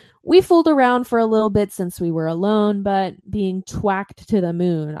 We fooled around for a little bit since we were alone, but being twacked to the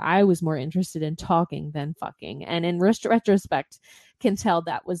moon, I was more interested in talking than fucking. And in retrospect, can tell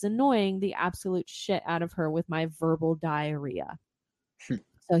that was annoying the absolute shit out of her with my verbal diarrhea.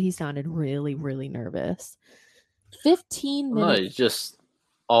 So he sounded really, really nervous. 15 minutes. No, he's just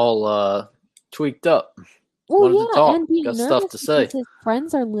all tweaked up. Well, Wanted to yeah, talk. and being Got nervous stuff to say. because his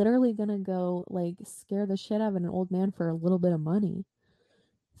friends are literally gonna go like scare the shit out of an old man for a little bit of money.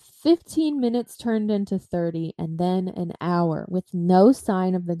 15 minutes turned into 30 and then an hour with no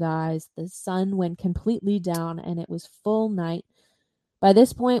sign of the guys. The sun went completely down and it was full night. By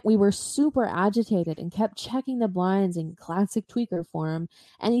this point, we were super agitated and kept checking the blinds in classic tweaker form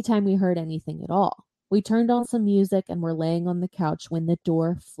anytime we heard anything at all. We turned on some music and were laying on the couch when the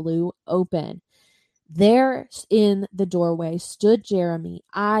door flew open. There in the doorway stood Jeremy,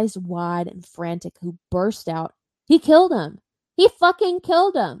 eyes wide and frantic, who burst out, "He killed him! He fucking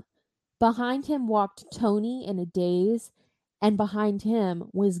killed him!" Behind him walked Tony in a daze, and behind him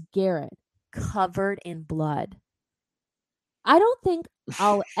was Garrett, covered in blood. I don't think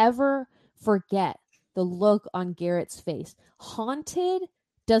I'll ever forget the look on Garrett's face. Haunted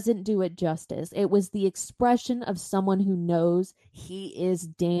doesn't do it justice. It was the expression of someone who knows he is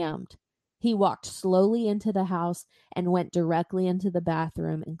damned. He walked slowly into the house and went directly into the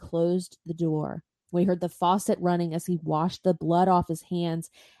bathroom and closed the door. We heard the faucet running as he washed the blood off his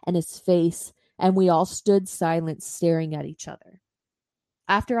hands and his face, and we all stood silent, staring at each other.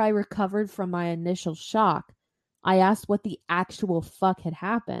 After I recovered from my initial shock, I asked what the actual fuck had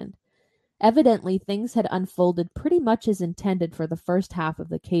happened. Evidently, things had unfolded pretty much as intended for the first half of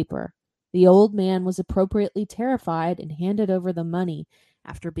the caper. The old man was appropriately terrified and handed over the money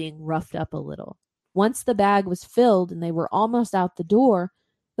after being roughed up a little. Once the bag was filled and they were almost out the door,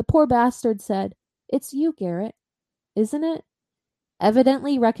 the poor bastard said, "It's you, Garrett, isn't it?"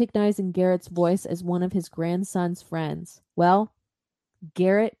 Evidently recognizing Garrett's voice as one of his grandson's friends. Well,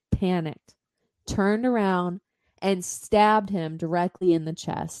 Garrett panicked, turned around, and stabbed him directly in the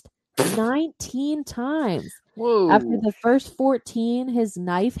chest 19 times. Whoa. After the first 14, his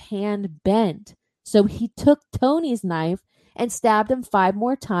knife hand bent. So he took Tony's knife and stabbed him 5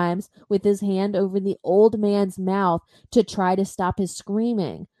 more times with his hand over the old man's mouth to try to stop his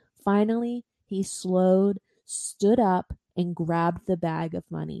screaming. Finally, he slowed, stood up, and grabbed the bag of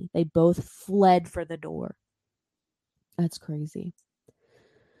money. They both fled for the door. That's crazy.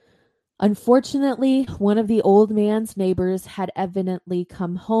 Unfortunately, one of the old man's neighbors had evidently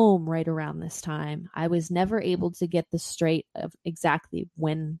come home right around this time. I was never able to get the straight of exactly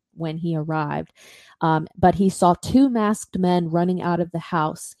when he arrived, but he saw 2 masked men running out of the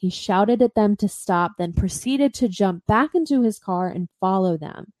house. He shouted at them to stop, then proceeded to jump back into his car and follow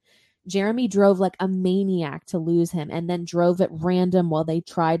them. Jeremy drove like a maniac to lose him and then drove at random while they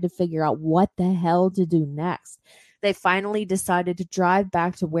tried to figure out what the hell to do next. They finally decided to drive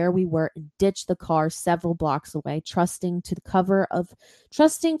back to where we were and ditch the car several blocks away, trusting to the cover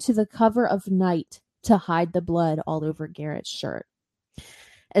of night to hide the blood all over Garrett's shirt.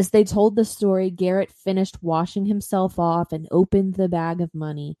 As they told the story, Garrett finished washing himself off and opened the bag of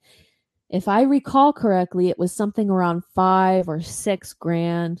money. If I recall correctly, it was something around 5 or 6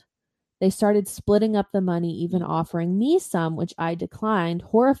 grand. They started splitting up the money, even offering me some, which I declined,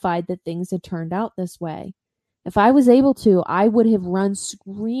 horrified that things had turned out this way. If I was able to, I would have run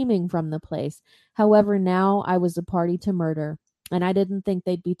screaming from the place. However, now I was a party to murder, and I didn't think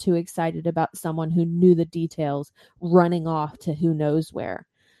they'd be too excited about someone who knew the details running off to who knows where.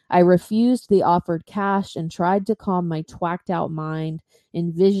 I refused the offered cash and tried to calm my twacked out mind,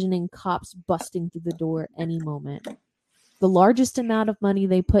 envisioning cops busting through the door any moment. The largest amount of money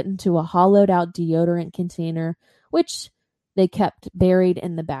they put into a hollowed out deodorant container, which they kept buried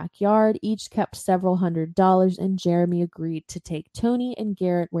in the backyard. Each kept several $100s, and Jeremy agreed to take Tony and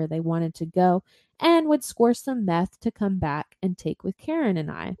Garrett where they wanted to go and would score some meth to come back and take with Karen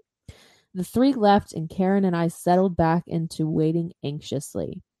and I. The three left, and Karen and I settled back into waiting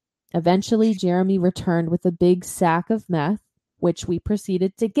anxiously. Eventually, Jeremy returned with a big sack of meth, which we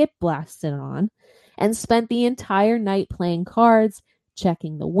proceeded to get blasted on, and spent the entire night playing cards,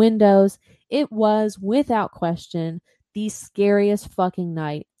 checking the windows. It was, without question, the scariest fucking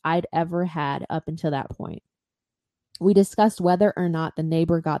night I'd ever had up until that point. We discussed whether or not the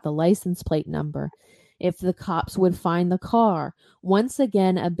neighbor got the license plate number, if the cops would find the car, once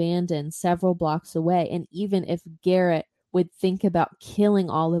again abandoned several blocks away, and even if Garrett would think about killing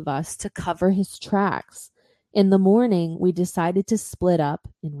all of us to cover his tracks. In the morning, we decided to split up.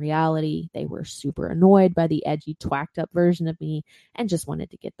 In reality, they were super annoyed by the edgy, twacked up version of me and just wanted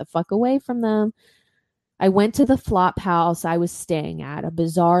to get the fuck away from them. I went to the flop house I was staying at, a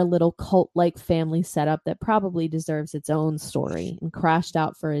bizarre little cult-like family setup that probably deserves its own story, and crashed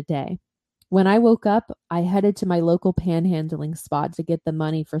out for a day. When I woke up, I headed to my local panhandling spot to get the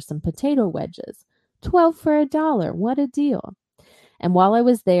money for some potato wedges. 12 for $1. What a deal. And while I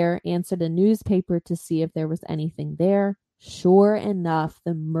was there, answered a newspaper to see if there was anything there. Sure enough,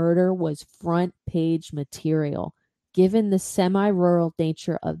 the murder was front page material, given the semi-rural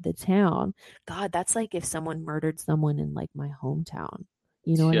nature of the town. God, that's like if someone murdered someone in like my hometown.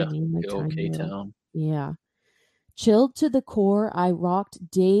 You know what I mean? Like tiny little- K-Town. Yeah. Chilled to the core, I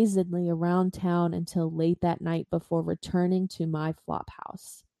rocked dazedly around town until late that night before returning to my flop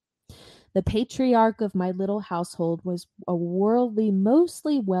house. The patriarch of my little household was a worldly,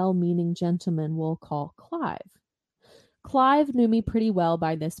 mostly well-meaning gentleman we'll call Clive. Clive knew me pretty well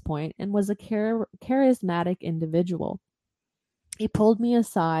by this point and was a charismatic individual. He pulled me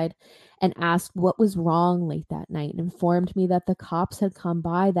aside and asked what was wrong late that night, and informed me that the cops had come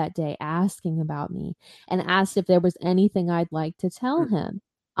by that day asking about me, and asked if there was anything I'd like to tell him.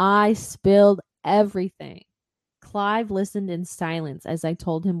 I spilled everything. Clive listened in silence as I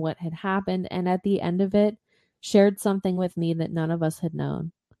told him what had happened, and at the end of it, shared something with me that none of us had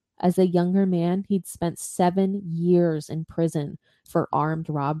known. As a younger man, he'd spent 7 years in prison for armed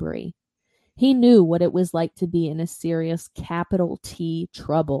robbery. He knew what it was like to be in a serious capital T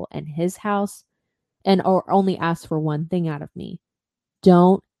trouble, and his house, or only asked for one thing out of me: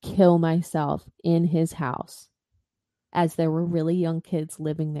 don't kill myself in his house, as there were really young kids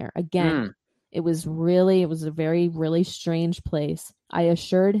living there. Again, it was a very, really strange place. I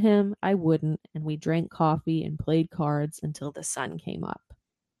assured him I wouldn't, and we drank coffee and played cards until the sun came up.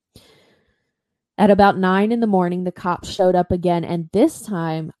 At about 9 a.m, the cops showed up again, and this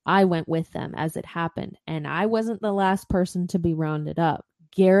time I went with them as it happened, and I wasn't the last person to be rounded up.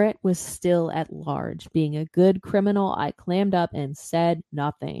 Garrett was still at large. Being a good criminal, I clammed up and said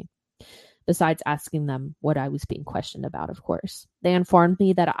nothing, besides asking them what I was being questioned about, of course. They informed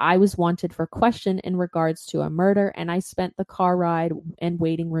me that I was wanted for question in regards to a murder, and I spent the car ride and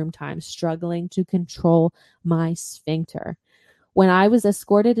waiting room time struggling to control my sphincter. When I was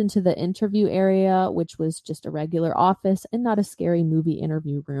escorted into the interview area, which was just a regular office and not a scary movie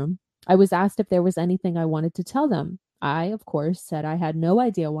interview room, I was asked if there was anything I wanted to tell them. I, of course, said I had no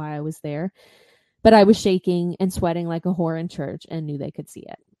idea why I was there, but I was shaking and sweating like a whore in church and knew they could see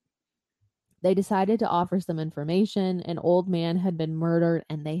it. They decided to offer some information. An old man had been murdered,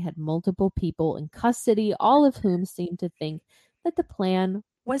 and they had multiple people in custody, all of whom seemed to think that the plan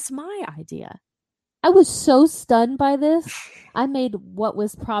was my idea. I was so stunned by this, I made what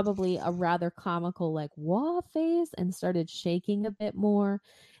was probably a rather comical wah face and started shaking a bit more.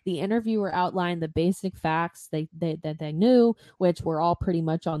 The interviewer outlined the basic facts that they knew, which were all pretty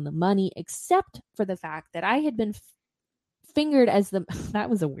much on the money, except for the fact that I had been fingered as the that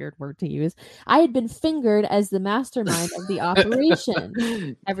was a weird word to use. I had been fingered as the mastermind of the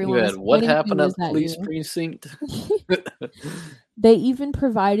operation. Everyone was what pointing happened at fingers the at police you. precinct? They even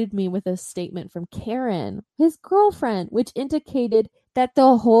provided me with a statement from Karen, his girlfriend, which indicated that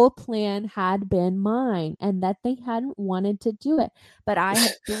the whole plan had been mine and that they hadn't wanted to do it. But I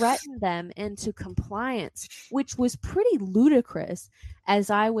had threatened them into compliance, which was pretty ludicrous, as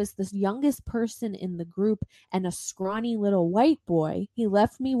I was the youngest person in the group and a scrawny little white boy. He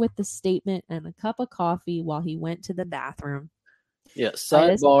left me with the statement and a cup of coffee while he went to the bathroom. Yeah,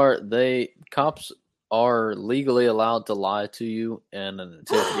 sidebar, cops are legally allowed to lie to you in an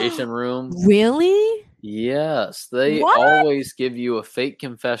interrogation room. Really? Yes, they What? always give you a fake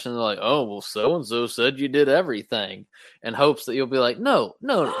confession. They're like, "Oh, well, so and so said you did everything," in hopes that you'll be like, "No,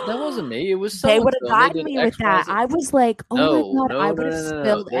 no, that wasn't me. It was They so and would have so, and they gotten did me with X, Y, that. Z." I was like, oh my No, God, I no, would no, have no, no, no.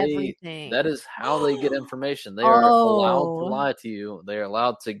 spilled That everything. is how they get information. They are allowed to Oh, lie to you. They are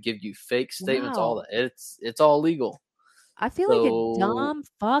allowed to give you fake statements. All wow. that. It's all legal. I feel like a So dumb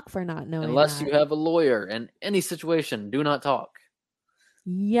fuck for not knowing unless that. you have a lawyer in any situation, do not talk.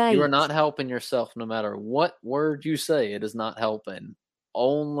 You are Yikes. not helping yourself no matter what word you say. It is not helping.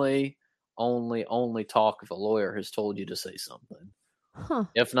 Only talk if a lawyer has told you to say something. Huh.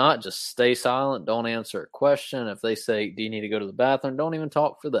 If not, just stay silent. Don't answer a question. If they say, do you need to go to the bathroom? Don't even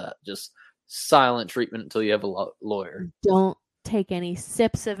talk for that. Just silent treatment until you have a lawyer. Don't take any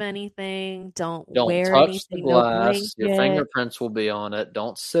sips of anything. Don't Don't wear touch the anything. No glass. Your blanket. fingerprints will be on it.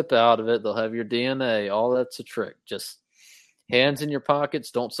 Don't sip out of it. They'll have your DNA. All that's a trick. Just hands in your pockets.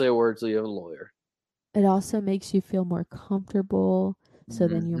 Don't say a word till you have a lawyer. It also makes you feel more comfortable. So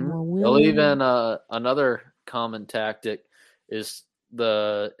then you're more They'll willing. even another common tactic is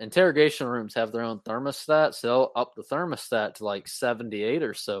the interrogation rooms have their own thermostat, so they'll up the thermostat to like 78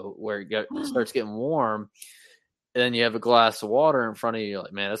 or so, where it starts getting warm. And then you have a glass of water in front of you. You're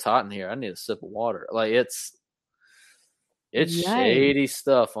like, man, it's hot in here. I need a sip of water. Like it's Yikes. shady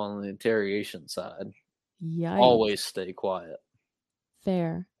stuff on the interrogation side. Yikes. Always stay quiet.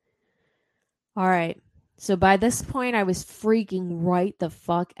 Fair. All right. So by this point, I was freaking right the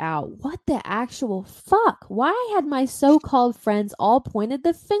fuck out. What the actual fuck? Why had my so-called friends all pointed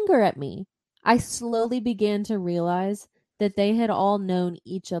the finger at me? I slowly began to realize that they had all known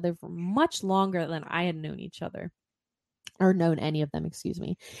each other for much longer than I had known each other. Or known any of them, excuse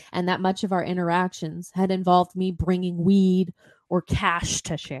me. And that much of our interactions had involved me bringing weed or cash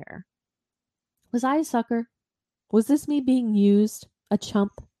to share. Was I a sucker? Was this me being used, a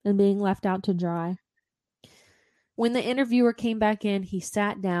chump, and being left out to dry? When the interviewer came back in, he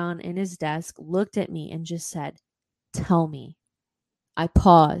sat down in his desk, looked at me, and just said, "Tell me." I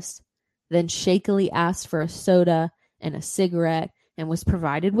paused, then shakily asked for a soda and a cigarette and was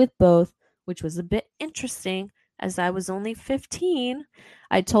provided with both, which was a bit interesting as I was only 15.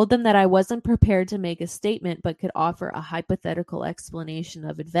 I told them that I wasn't prepared to make a statement but could offer a hypothetical explanation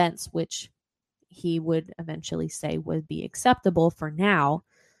of events, which he would eventually say would be acceptable for now.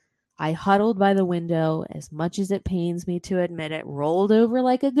 I huddled by the window, as much as it pains me to admit it, rolled over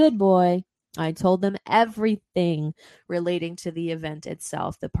like a good boy. I told them everything relating to the event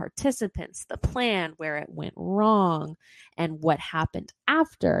itself, the participants, the plan, where it went wrong, and what happened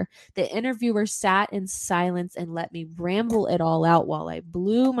after. The interviewer sat in silence and let me ramble it all out while I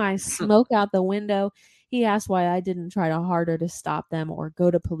blew my smoke out the window. He asked why I didn't try harder to stop them or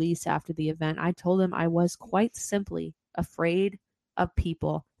go to police after the event. I told him I was quite simply afraid of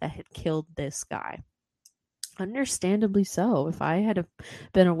people that had killed this guy. Understandably so. If I had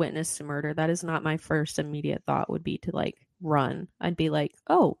been a witness to murder, that is not my first immediate thought would be to like run. I'd be like,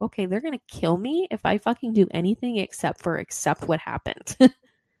 oh, okay, they're gonna kill me if I fucking do anything except what happened.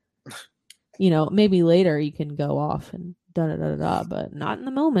 You know, maybe later you can go off and da-da-da-da, but not in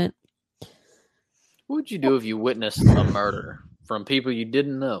the moment. What would you do if you witnessed a murder from people you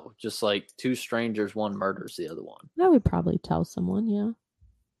didn't know? Just like two strangers, one murders the other one. I would probably tell someone, yeah.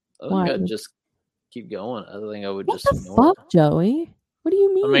 I think I'd just keep going. I think I would What just the ignore fuck, Joey? What do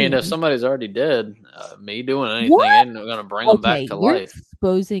you mean? I mean, if somebody's already dead, me doing anything ain't going to bring them back to you're life.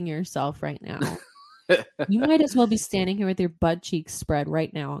 Exposing yourself right now. You might as well be standing here with your butt cheeks spread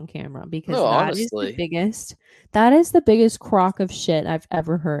right now on camera because that is the biggest crock of shit I've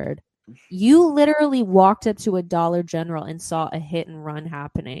ever heard. You literally walked up to a Dollar General and saw a hit and run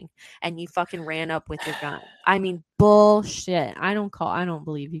happening and you fucking ran up with your gun. I mean, bullshit. I don't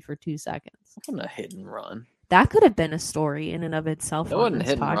believe you for 2 seconds. It wasn't a hit and run. That could have been a story in and of itself. That wasn't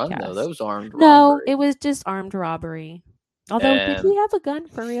hit and run though. That was armed robbery. No, it was just armed robbery. Although, did he have a gun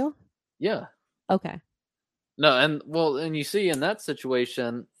for real? Yeah. Okay. No, and you see in that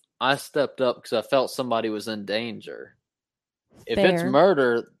situation, I stepped up because I felt somebody was in danger. If it's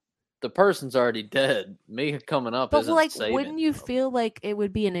murder, the person's already dead. Me coming up isn't saving. Wouldn't you feel like it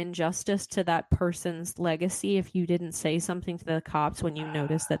would be an injustice to that person's legacy if you didn't say something to the cops when you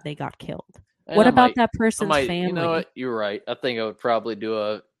noticed that they got killed? And what about that person's family? You know what? You're right. I think I would probably do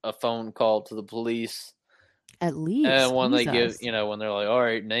a phone call to the police. At least. And when they give, when they're like, all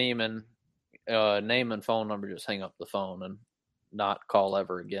right, name and phone number, just hang up the phone and not call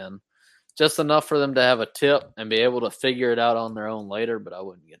ever again. just enough for them to have a tip and be able to figure it out on their own later, but I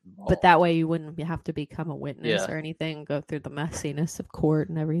wouldn't get involved. But that way you wouldn't have to become a witness Yeah. or anything, go through the messiness of court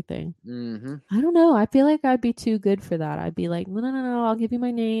and everything. Mm-hmm. I don't know. I feel like I'd be too good for that. I'd be like, no, I'll give you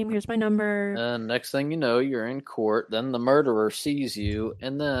my name. Here's my number. And next thing you know, you're in court. Then the murderer sees you,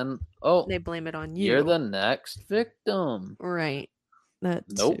 and then, oh, They blame it on you. you're the next victim. Right. That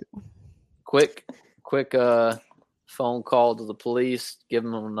Nope. too. Quick phone call to the police, give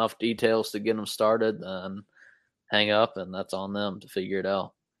them enough details to get them started, then hang up, and that's on them to figure it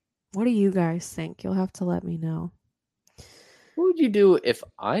out. What do you guys think? You'll have to let me know. What would you do if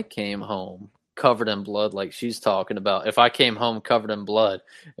I came home covered in blood like she's talking about? If I came home covered in blood,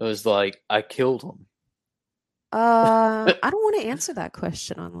 it was like I killed him. I don't want to answer that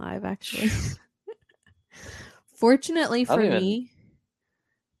question on live, actually. Fortunately for me,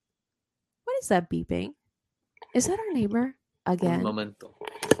 what is that beeping? Is that our neighbor again? Un momento.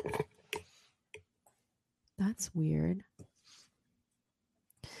 That's weird.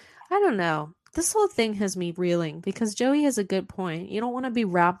 I don't know. This whole thing has me reeling because Joey has a good point. You don't want to be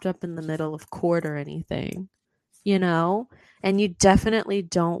wrapped up in the middle of court or anything, you know? And you definitely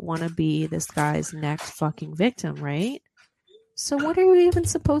don't want to be this guy's next fucking victim, right? So what are we even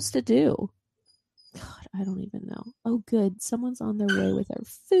supposed to do? God, I don't even know. Oh, good. Someone's on their way with our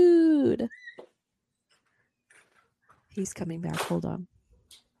food. He's coming back. Hold on.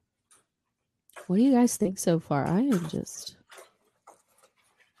 What do you guys think so far? I am just...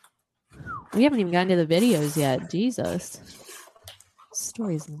 We haven't even gotten to the videos yet. Jesus. This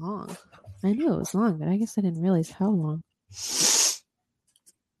story's long. I knew it was long, but I guess I didn't realize how long.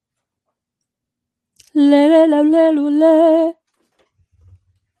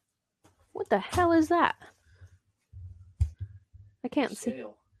 What the hell is that? I can't see.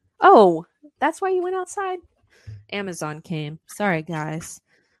 Oh, that's why you went outside? Amazon came. Sorry, guys.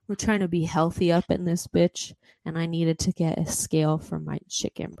 We're trying to be healthy up in this bitch, and I needed to get a scale for my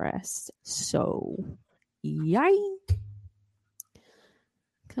chicken breast. So, yay!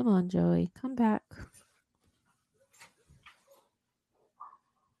 Come on, Joey. Come back.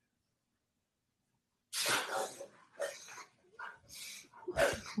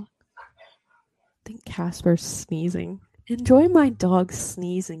 I think Casper's sneezing. Enjoy my dog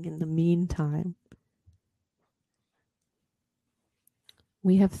sneezing in the meantime.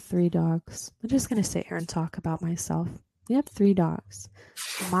 We have 3 dogs. I'm just going to sit here and talk about myself. We have 3 dogs.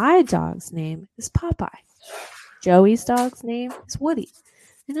 My dog's name is Popeye. Joey's dog's name is Woody.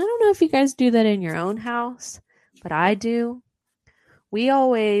 And I don't know if you guys do that in your own house, but I do. We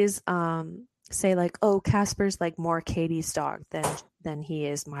always say like, oh, Casper's like more Katie's dog than he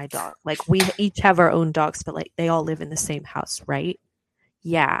is my dog. Like we each have our own dogs, but like they all live in the same house, right?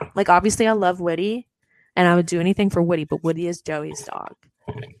 Yeah. Like obviously I love Woody and I would do anything for Woody, but Woody is Joey's dog.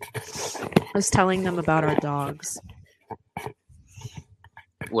 I was telling them about our dogs.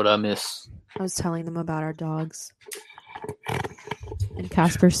 What I miss? I was telling them about our dogs. And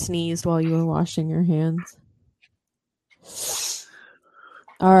Casper sneezed while you were washing your hands.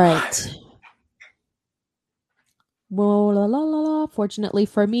 All right. Well, la, la, la, la. Fortunately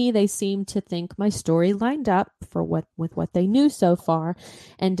for me, they seemed to think my story lined up with what they knew so far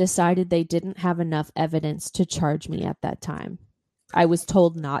and decided they didn't have enough evidence to charge me at that time. I was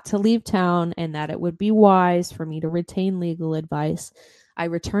told not to leave town and that it would be wise for me to retain legal advice. I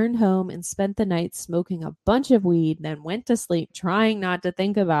returned home and spent the night smoking a bunch of weed, then went to sleep trying not to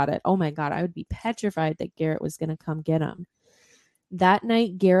think about it. Oh my God, I would be petrified that Garrett was going to come get him. That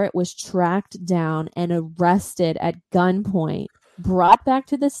night, Garrett was tracked down and arrested at gunpoint, brought back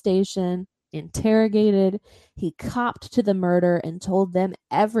to the station, interrogated. He copped to the murder and told them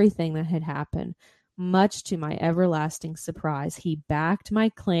everything that had happened. Much to my everlasting surprise, he backed my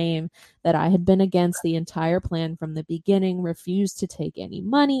claim that I had been against the entire plan from the beginning, refused to take any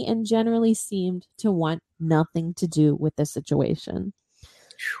money, and generally seemed to want nothing to do with the situation.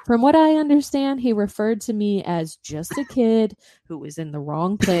 From what I understand, he referred to me as just a kid who was in the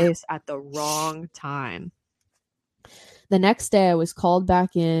wrong place at the wrong time. The next day, I was called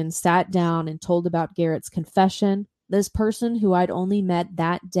back in, sat down, and told about Garrett's confession. This person who I'd only met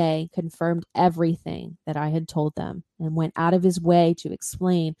that day confirmed everything that I had told them and went out of his way to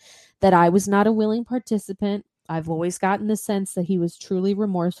explain that I was not a willing participant. I've always gotten the sense that he was truly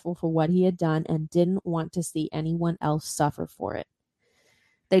remorseful for what he had done and didn't want to see anyone else suffer for it.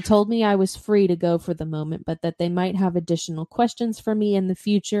 They told me I was free to go for the moment, but that they might have additional questions for me in the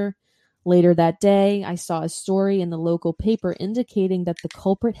future. Later that day, I saw a story in the local paper indicating that the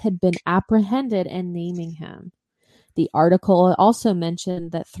culprit had been apprehended and naming him. The article also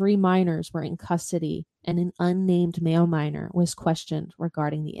mentioned that 3 minors were in custody and an unnamed male minor was questioned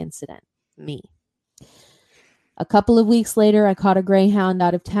regarding the incident. Me. A couple of weeks later, I caught a Greyhound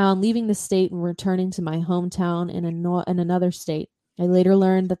out of town, leaving the state and returning to my hometown in another state. I later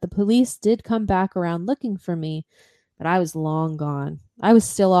learned that the police did come back around looking for me, but I was long gone. I was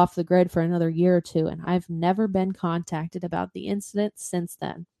still off the grid for another year or two, and I've never been contacted about the incident since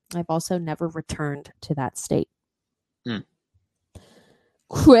then. I've also never returned to that state.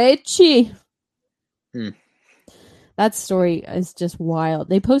 Crazy. That story is just wild.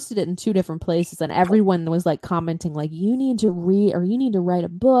 They posted it in 2 different places, and everyone was like commenting, like, you need to read or you need to write a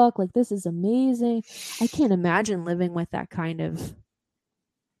book. Like, this is amazing. I can't imagine living with that kind of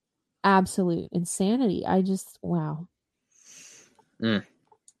absolute insanity. I just, wow.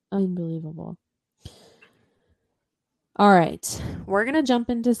 Unbelievable. All right. We're going to jump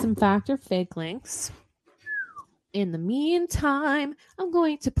into some fact or fake links. In the meantime, I'm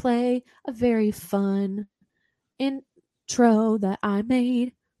going to play a very fun intro that I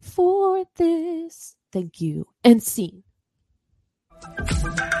made for this. Thank you. And scene.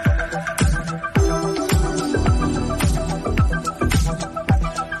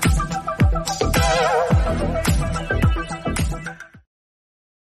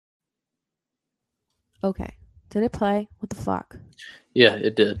 Okay. Did it play? What the fuck? Yeah,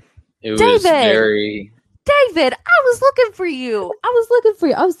 it did. It David! was very... David, I was looking for you.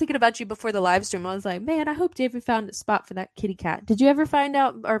 I was thinking about you before the live stream. I was like, man, I hope David found a spot for that kitty cat. Did you ever find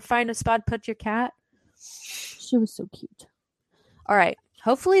a spot to put your cat? She was so cute. All right.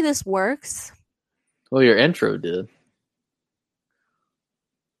 Hopefully this works. Well, your intro did.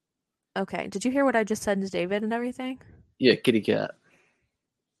 Okay. Did you hear what I just said to David and everything? Yeah, kitty cat.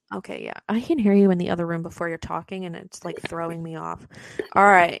 Okay, yeah. I can hear you in the other room before you're talking, and it's like throwing me off. All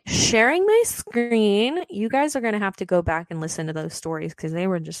right. Sharing my screen. You guys are going to have to go back and listen to those stories because they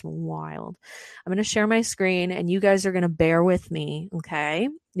were just wild. I'm going to share my screen, and you guys are going to bear with me, okay?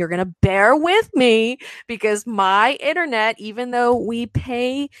 You're going to bear with me because my internet, even though we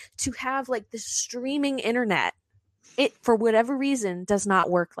pay to have like the streaming internet, it, for whatever reason, does not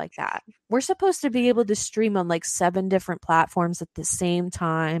work like that. We're supposed to be able to stream on like 7 different platforms at the same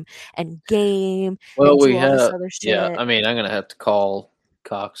time and game. Well, and we do all this have, other shit. yeah. I mean, I'm gonna have to call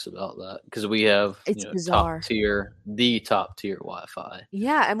Cox about that because we have It's bizarre. the top tier Wi-Fi.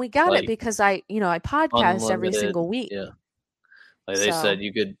 Yeah, and we got Like, it because I podcast every unlimited, single week. Yeah, like they So- said,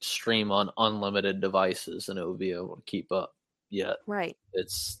 you could stream on unlimited devices and it would be able to keep up. Yet Right.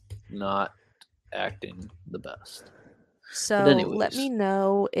 it's not acting the best. So anyways. let me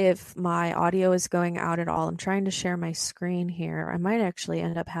know if my audio is going out at all. I'm trying to share my screen here. I might actually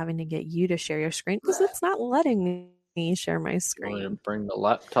end up having to get you to share your screen because it's not letting me share my You want me to screen. bring the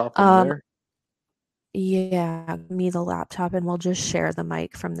laptop in there? Yeah, me the laptop, and we'll just share the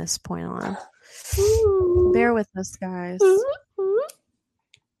mic from this point on. Bear with us, guys.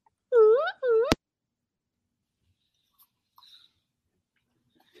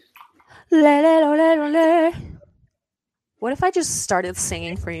 What if I just started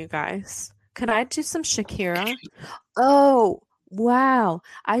singing for you guys? Could I do some Shakira? Oh, wow.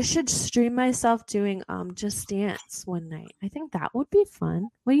 I should stream myself doing Just Dance one night. I think that would be fun.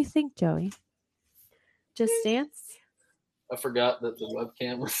 What do you think, Joey? Just Dance? I forgot that the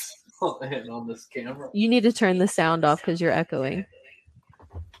webcam was on this camera. You need to turn the sound off because you're echoing.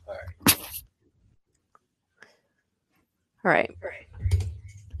 All right.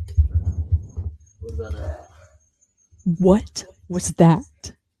 Was that it? What was that?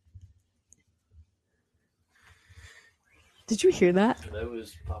 Did you hear that? That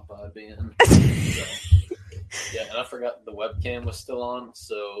was Popeye being. Yeah, and I forgot the webcam was still on,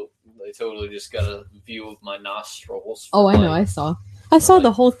 so they totally just got a view of my nostrils. Oh, I know. I saw. I saw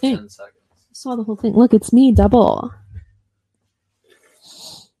the whole thing. 10 seconds. I saw the whole thing. Look, it's me, double.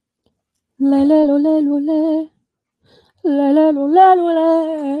 La la la la la la. La la la la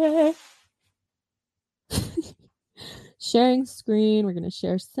la. Sharing screen. We're going to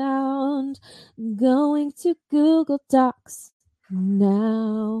share sound. Going to Google Docs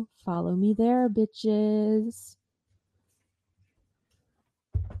now. Follow me there, bitches.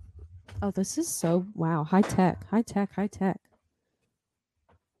 Oh, this is so, wow. High tech. High tech. High tech.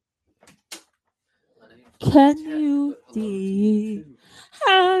 Can you see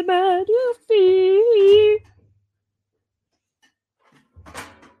how bad you feel?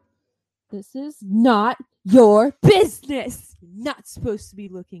 This is not your business. You're not supposed to be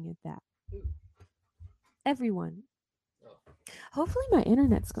looking at that. Everyone. Hopefully my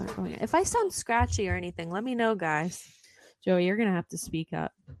internet's going. If I sound scratchy or anything, let me know, guys. Joey, you're going to have to speak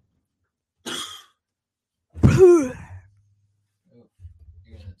up. You're gonna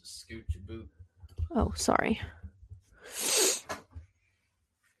have to scoot your boot. Oh, sorry.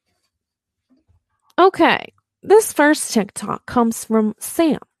 Okay. This first TikTok comes from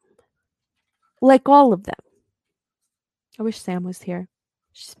Sam. Like all of them. I wish Sam was here.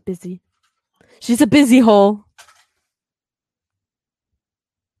 She's busy. She's a busy hole.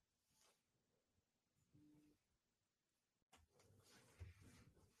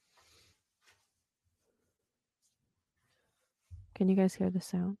 Can you guys hear the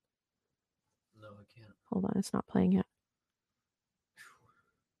sound? No, I can't. Hold on, it's not playing yet.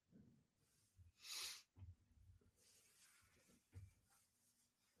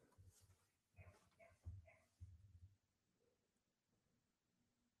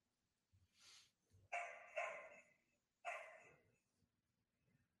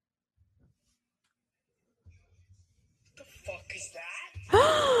 The fuck is that?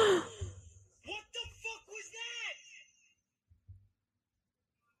 What the fuck was that?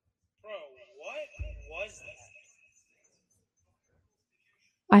 Bro, what was that?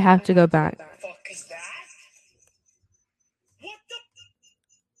 I have to go back. The fuck is that? What the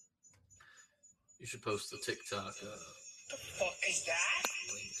You should post the TikTok fuck is that?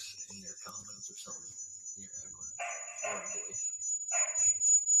 links in your comments or something. You're echoing horribly.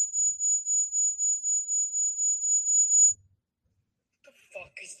 The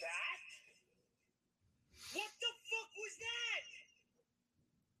fuck is that? What the fuck was that?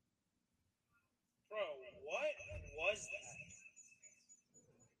 Bro, what was that?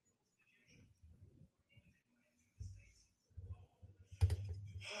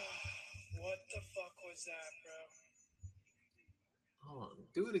 What the fuck was that, bro? Hold on.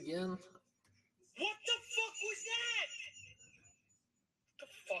 Do it again. What the fuck was that? The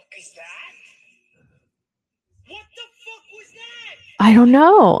fuck is that? What the fuck was that? I don't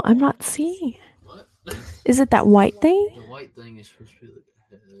know. I'm not seeing. What? Is it that white thing? The white thing is supposed to be like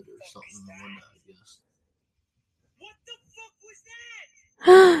a head or something in the window, I guess. What the fuck was that?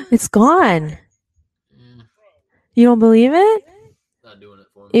 It's gone. Mm, You don't believe it? not doing it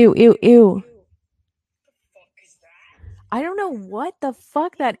for me. Ew, ew, ew. The fuck is that? I don't know what the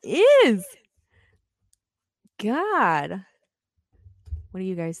fuck that is. God. What do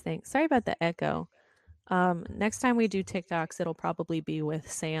you guys think? Sorry about the echo. Next time we do TikToks, it'll probably be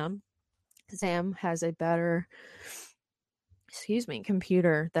with Sam. Sam has a better,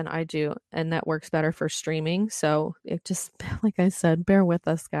 computer than I do, and that works better for streaming. So it just, like I said, bear with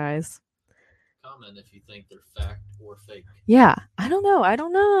us, guys. Comment if you think they're fact or fake. Yeah, I don't know. I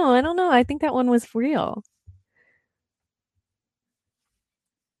think that one was real.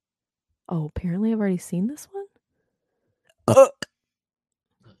 Oh, apparently I've already seen this one. Nice.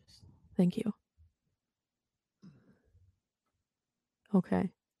 Thank you. Okay,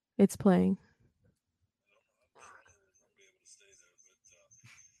 it's playing.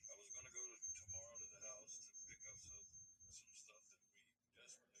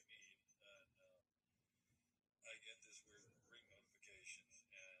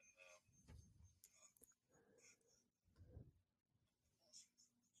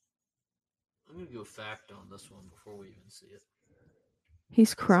 I'm gonna go fact on this one before we even see it.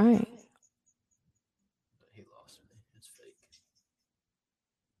 He's crying. But he lost me. It's fake.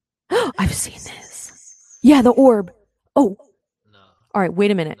 I've seen this. Yeah, the orb. Oh, No. all right.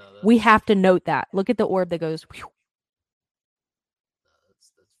 Wait a minute. No, We that's- have to note that. Look at the orb that goes. Whew. No, that's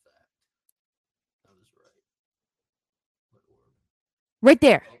fact. I was right. What orb? Right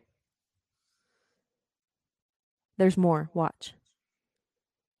there. Oh, There's more. Watch.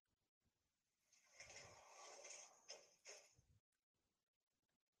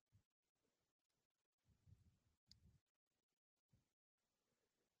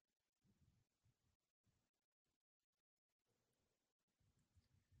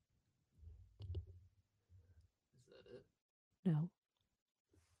 is that it? No.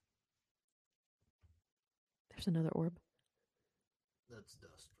 There's another orb. That's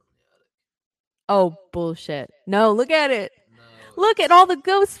dust from the attic. Oh, bullshit. No, look at it. No. Look at all the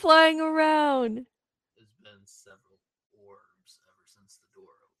ghosts flying around. There's been several orbs ever since the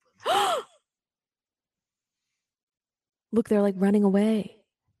door opened. Look, they're like running away.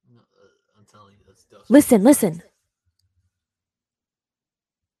 No, I'm telling you, that's dust. Listen, listen.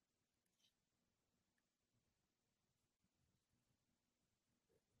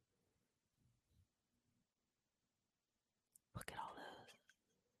 Look at all those.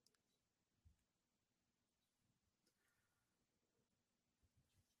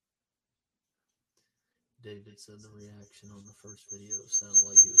 David said the reaction on the first video sounded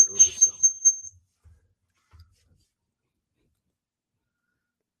like he was overselling it.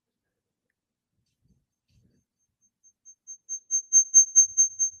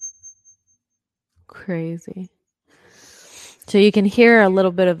 Crazy. So you can hear a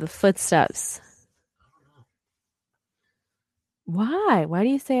little bit of the footsteps. Why? Why do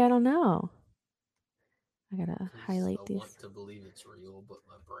you say I don't know? I gotta 'Cause highlight I these. want to believe it's real, but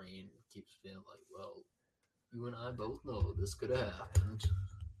my brain keeps being like, well, you and I both know this could have happened.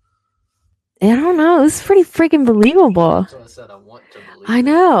 I don't know. This is pretty freaking believable. That's why I said I want to believe I it,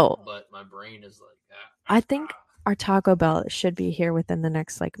 know. but my brain is like, I think our Taco Bell should be here within the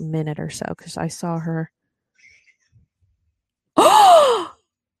next like minute or so because I saw her. Oh!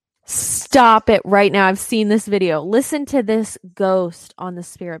 Stop it right now. I've seen this video. Listen to this ghost on the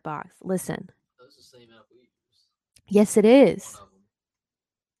spirit box. Listen. that's the same app we use. Yes, it is. One of them.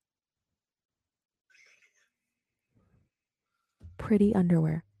 Pretty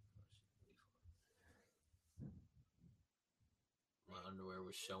underwear. My underwear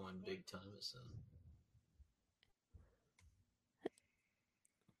was showing big time as soon.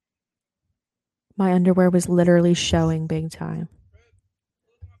 My underwear was literally showing big time.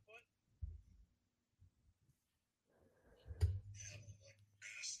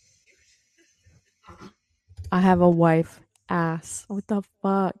 I have a wife ass. What the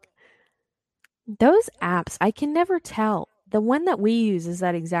fuck? Those apps, I can never tell. The one that we use is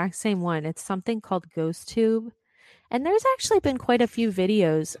that exact same one. It's something called GhostTube. And there's actually been quite a few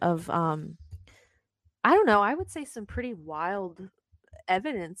videos of I don't know, I would say some pretty wild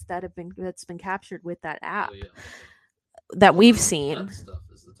evidence that's been captured with that app Oh, yeah. that we've That seen. stuff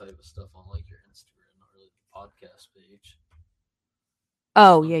is the type of stuff on like your Instagram, not really the podcast page.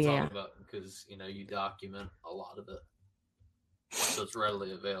 Oh, I'm yeah, talking yeah. about because you document a lot of it, so it's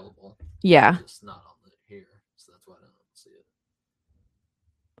readily available. Yeah. Just not on the here, so that's why I don't see it.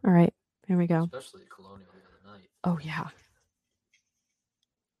 All right. Here we go. Especially Colonial the other night. Oh, yeah.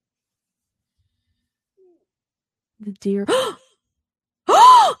 The deer.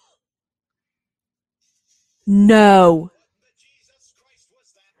 No.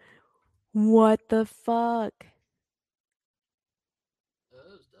 What the fuck? That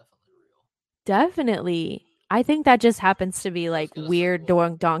was definitely real. Definitely. I think that just happens to be like gonna say, weird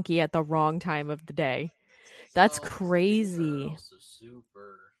well- donkey at the wrong time of the day. That's Well, Deer are crazy. also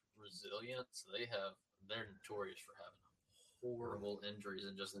super resilient, so they're notorious for having horrible injuries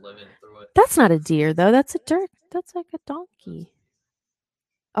and just living through it. That's not a deer though. That's a dirt. That's like a donkey.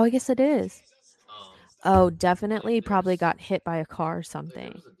 Oh, I guess it is. Oh, definitely like, probably there's- got hit by a car or Like, something.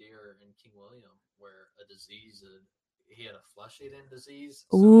 there was a deer in King William where a disease, he had a flesh-eating disease.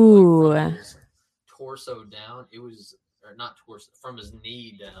 So, Ooh. like, from his torso down, it was, or not torso, from his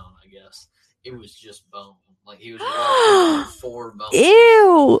knee down, I guess, it was just bone. Like, he was walking on 4 bones.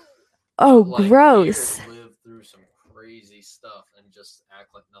 Ew. Oh, Like, gross. deer live through some crazy stuff and just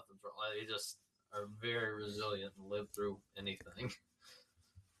act like nothing's wrong. Like, they just are very resilient and live through anything.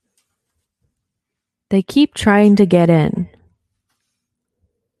 They keep trying to get in.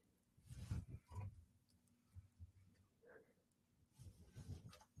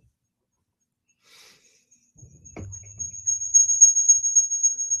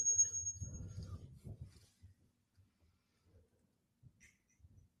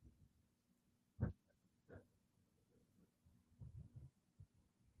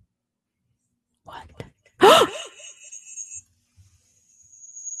 What?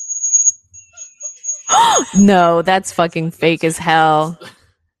 No, that's fucking fake as hell.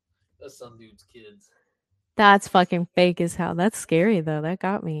 That's some dude's kids. That's fucking fake as hell. That's scary though. That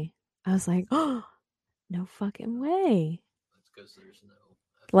got me. I was like, oh, no fucking way. That's because there's no.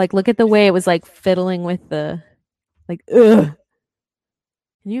 Like, look at the way it was like fiddling with the, like, ugh.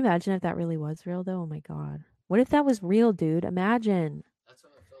 Can you imagine if that really was real though? Oh my god. What if that was real, dude? Imagine. That's how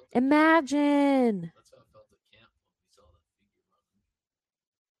I felt. Imagine. That's how I felt at camp when we saw that figure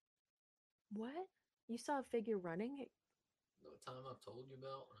running. What? You saw a figure running? The time I've told you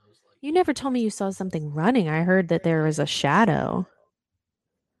about when I was like. You never told me you saw something running. I heard that there was a shadow.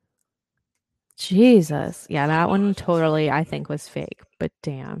 Jesus. Yeah, that one totally I think was fake. But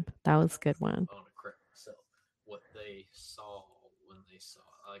damn, that was a good one. On a crack. So what they saw when they saw,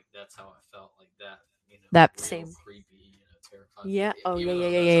 like, that's how I felt, like that. That real same. creepy, terrifying. Yeah. Like, Oh, even yeah, though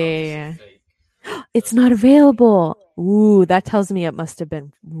yeah, that's yeah, yeah, obviously yeah. fake, It's not available. Ooh, that tells me it must have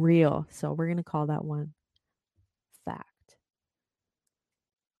been real. So we're going to call that one fact.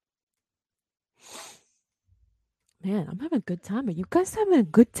 Man, I'm having a good time. Are you guys having a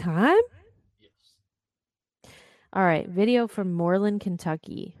good time? Yes. All right, video from Moreland,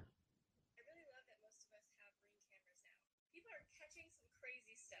 Kentucky. I really love that most of us have Ring cameras now. People are catching some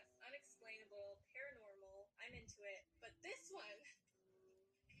crazy stuff, unexplainable, paranormal. I'm into it. But this one,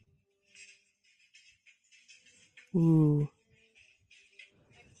 Ooh.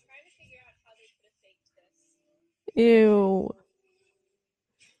 I'm trying to figure out how they could have faked this. Ew.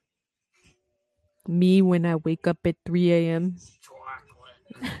 Me when I wake up at 3 a.m.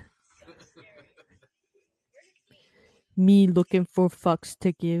 Me looking for fucks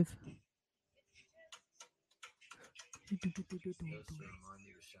to give.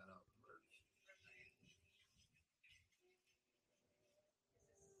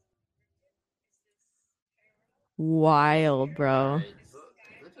 Wild, bro. Right.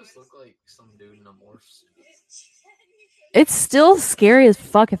 Does it just look like some dude in a morph suit? It's still scary as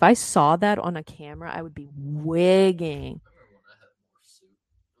fuck. If I saw that on a camera, I would be wigging. I remember when I had a morph suit.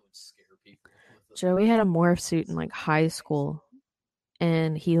 It would scare people with it. Joey had a morph suit in like high school,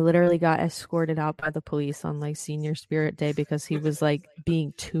 and he literally got escorted out by the police on like senior spirit day because he was like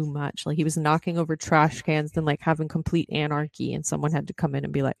being too much. Like he was knocking over trash cans and like having complete anarchy, and someone had to come in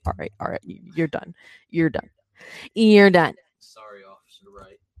and be like, all right, you're done. You're done. You're done. Sorry, Officer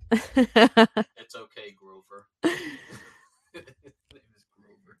Wright. It's okay, Grover. His name is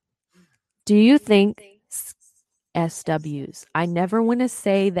Grover. Do you think SWs? I never want to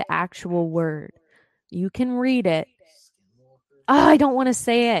say the actual word. You can read it. Skinwalker? Oh, I don't want to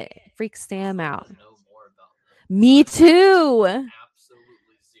say it. Freaks Sam I out. wanna know more about them. Me too.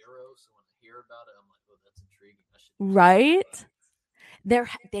 Absolutely zero. So when I hear about it, I'm like, oh, that's intriguing. I should do Right? something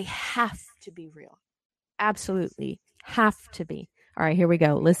about it. They have to be real. Absolutely. Have to be. All right, here we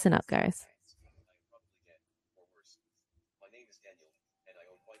go. Listen up, guys. probably dead, or worse. My name is Daniel, and I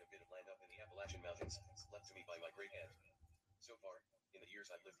own quite a bit of land up in the Appalachian Mountains, left to me by my great aunt. So far, in the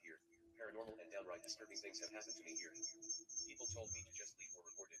years I've lived here, paranormal and downright disturbing things have happened to me here. People told me to just leave or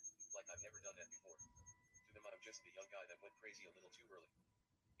report it, like I've never done that before. To them I'm just the young guy that went crazy a little too early.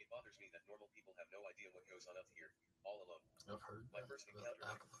 It bothers me that normal people have no idea what goes on up here, all alone. I've heard My that first about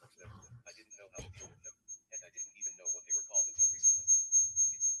encounter with them, Appalachia. I didn't know how to deal with them, and I didn't even know what they were called until recently.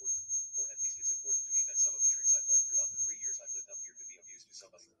 It's important, or at least it's important to me that some of the tricks I've learned throughout the 3 years I've lived up here could be of use to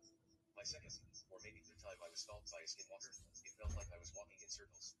somebody. My second, or maybe third time I was stalked by a skinwalker, it felt like I was walking in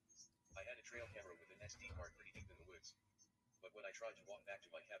circles. I had a trail camera with an SD card pretty deep in the woods. But when I tried to walk back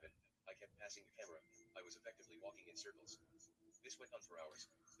to my cabin, I kept passing the camera. I was effectively walking in circles. This went on for hours.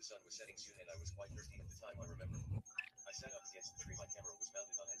 The sun was setting soon and I was quite thirsty at the time, I remember. I sat up against the tree my camera was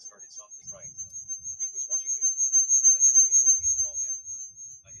mounted on and started softly crying. It was watching me. I guess waiting for me to fall dead.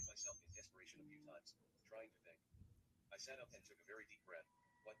 I hit myself in desperation a few times, trying to think. I sat up and took a very deep breath,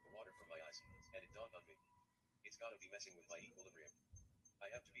 wiped the water from my eyes, and it dawned on me. It's gotta be messing with my equilibrium. I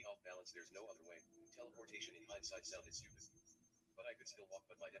have to be off balance, there's no other way. Teleportation in hindsight sounded stupid. But I could still walk,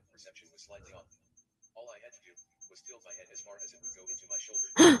 but my depth perception was slightly off. All I had to do was tilt my head as far as it would go into my shoulder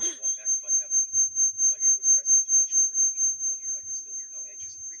and walk back to my cabin. My ear was pressed into my shoulder, but even with one ear I could still hear how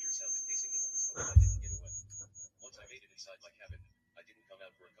anxious the creature sounded pacing in the woods, hoping I didn't get away. Once I made it inside my cabin, I didn't come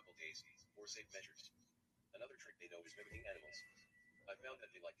out for a couple days, for safe measures. Another trick they know is mimicking animals. I found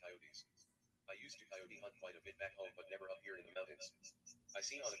that they like coyotes. I used to coyote hunt quite a bit back home, but never up here in the mountains. I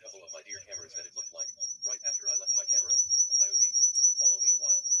seen on a couple of my deer cameras that it looked like, right after I left my camera, a coyote would follow me a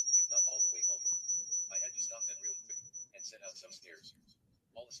while, if not all the way home. I had to stop that real quick, and set out some snares.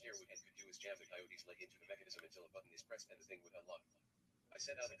 All the snare would and could do is jam the coyote's leg into the mechanism until a button is pressed and the thing would unlock. I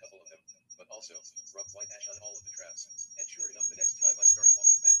set out a couple of them, but also rubbed white ash on all of the traps, and sure enough the next time I start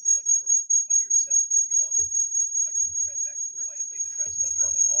walking back from my camera, I hear the sound of one go off. I quickly ran back to where I had laid the traps down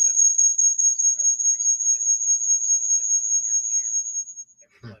drawn, and all that was left was the trap with 3 separate dead button pieces and the subtle scent of burning hair in the air.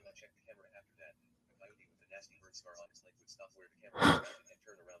 Every time I checked the camera after that, the coyote with the nasty burn scar on its leg would stop where the camera was mounted and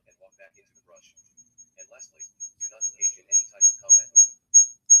turn around and walk back into the brush. And lastly, do not engage in any type of combat with them.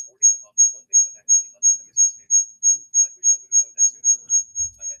 Warding them off is one thing, but actively hunting them is a mistake. I wish I would have known that sooner.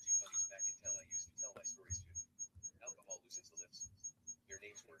 I had 2 buddies back in town I used to tell my stories to. Alcohol loosens the lips. Their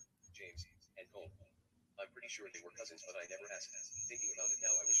names were James and Cole. I'm pretty sure they were cousins, but I never asked. Thinking about it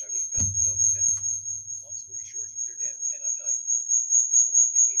now, I wish I would have gotten to know them better. Long story short, they're dead, and I'm dying. This morning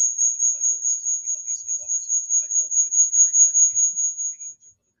they came and pounded at my door insisting we hunt these skinwalkers. I told them it was a very bad idea, but they even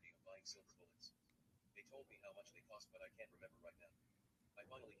took the liberty of buying silver bullets. They told me how much they cost, but I can't remember right now. I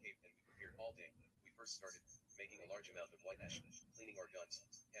finally caved and we prepared all day. We first started making a large amount of white ash, cleaning our guns.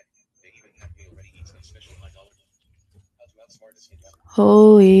 Heck, they even had me already eat some special $9. How to outsmart a skinwalker.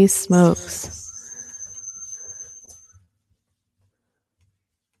 Holy smokes.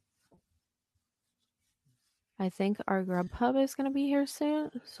 I think our Grubhub is going to be here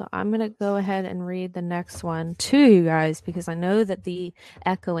soon. So I'm going to go ahead and read the next one to you guys because I know that the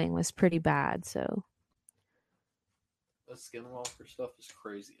echoing was pretty bad. So That skinwalker stuff is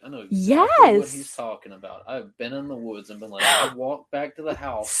crazy. I know exactly what he's yes. talking about. I've been in the woods and been like, I walked back to the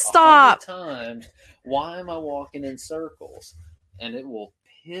house Stop. 100 times. Why am I walking in circles? And it will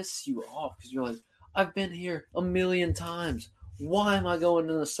piss you off because you're like, I've been here a million times. why am I going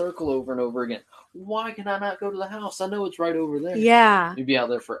in a circle over and over again? Why can I not go to the house? I know it's right over there. Yeah. You'd be out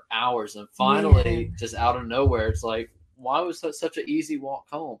there for hours, and finally, Man. just out of nowhere, it's like, why was that such an easy walk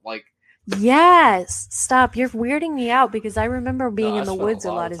home? Like, Yes. Stop. You're weirding me out because I remember being no, in I the spent woods a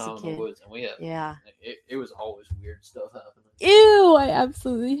of lot as a time in the kid. woods, and we had, Yeah. it was always weird stuff happening. Ew, I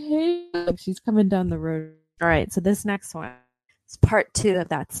absolutely hate it. Like, she's coming down the road. All right. So this next one is part 2 of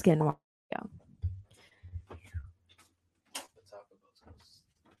that skinwalker video.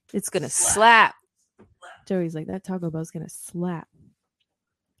 It's going to slap. Joey's like, that Taco Bell's gonna slap.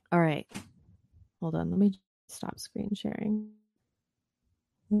 All right. Hold on. Let me stop screen sharing.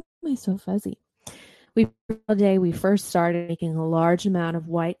 Why am I so fuzzy? All day we first started making a large amount of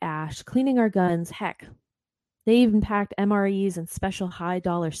white ash, cleaning our guns. Heck, they even packed MREs and special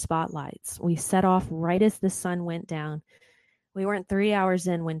high-dollar spotlights. We set off right as the sun went down. We weren't 3 hours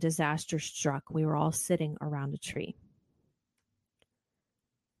in when disaster struck. We were all sitting around a tree.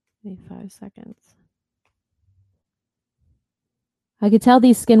 Maybe 5 seconds. I could tell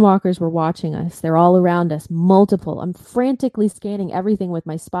these skinwalkers were watching us. They're all around us, multiple. I'm frantically scanning everything with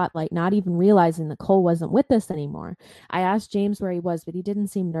my spotlight, not even realizing that Cole wasn't with us anymore. I asked James where he was, but he didn't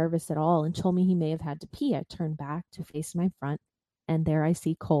seem nervous at all and told me he may have had to pee. I turned back to face my front, and there I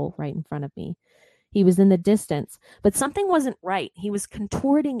see Cole right in front of me. He was in the distance, but something wasn't right. He was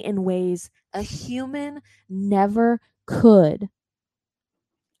contorting in ways a human never could.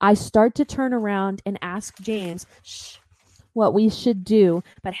 I start to turn around and ask James, what we should do,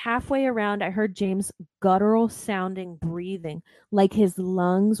 but halfway around I heard James' guttural sounding breathing, like his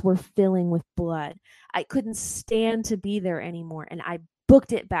lungs were filling with blood. I couldn't stand to be there anymore, and I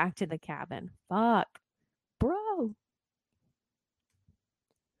booked it back to the cabin. Fuck, bro.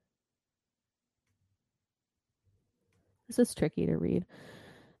 This is tricky to read.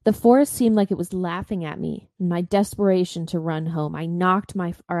 The forest seemed like it was laughing at me in my desperation to run home. I knocked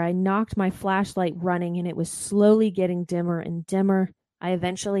my flashlight running, and it was slowly getting dimmer and dimmer. I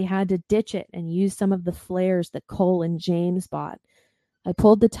eventually had to ditch it and use some of the flares that Cole and James bought. I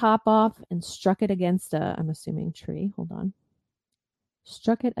pulled the top off and struck it against a, I'm assuming tree. Hold on.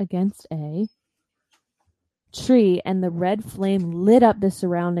 Struck it against a tree, and the red flame lit up the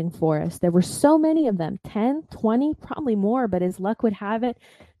surrounding forest. There were so many of them, 10, 20, probably more, but as luck would have it,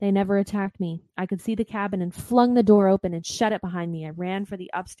 they never attacked me. I could see the cabin and flung the door open and shut it behind me. I ran for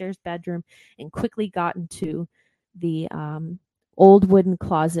the upstairs bedroom and quickly got into the old wooden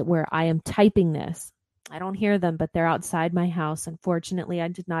closet where I am typing this. I don't hear them, but they're outside my house. Unfortunately, I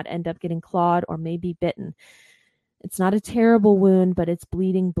did not end up getting clawed or maybe bitten. It's not a terrible wound, but it's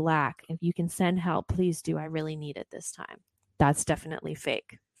bleeding black. If you can send help, please do. I really need it this time. That's definitely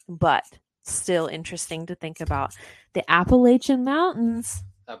fake, but still interesting to think about. The Appalachian Mountains.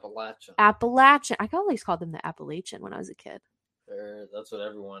 Appalachian. I always called them the Appalachian when I was a kid. That's what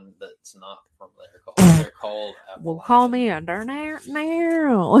everyone that's not from there calls. They're called Appalachian. Well, call me a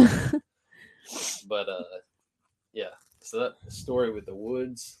now. But yeah. So that story with the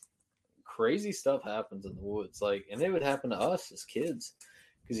woods. Crazy stuff happens in the woods, like, and it would happen to us as kids,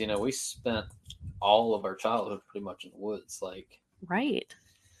 because we spent all of our childhood pretty much in the woods. Like, right.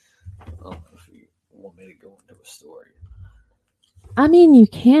 I don't know if you want me to go into a story. I mean, you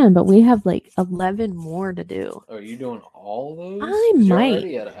can, but we have like 11 more to do. Are you doing all those? I You're might.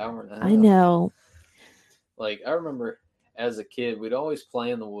 already at an hour and a half. I know. Like, I remember as a kid, we'd always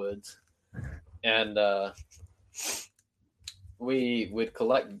play in the woods, and we would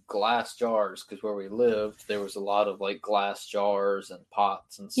collect glass jars, because where we lived, there was a lot of like glass jars and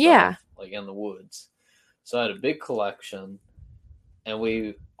pots and stuff, like in the woods. So I had a big collection, and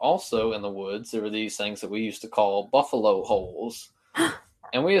we also in the woods, there were these things that we used to call buffalo holes.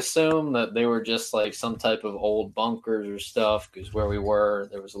 And we assumed that they were just like some type of old bunkers or stuff, because where we were,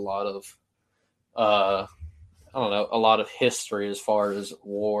 there was a lot of, I don't know, a lot of history as far as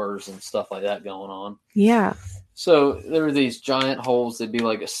wars and stuff like that going on. Yeah. So there were these giant holes. They'd be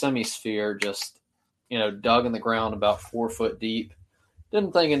like a semi-sphere, just, dug in the ground about 4 foot deep.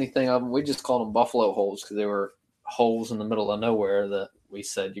 Didn't think anything of them. We just called them buffalo holes because they were holes in the middle of nowhere that we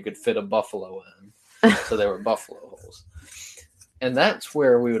said you could fit a buffalo in. So they were buffalo holes. And that's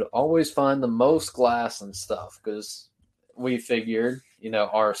where we would always find the most glass and stuff, because we figured,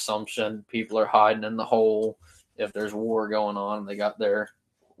 our assumption, people are hiding in the hole. If there's war going on, they got their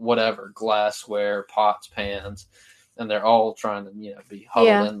whatever, glassware, pots, pans, and they're all trying to, be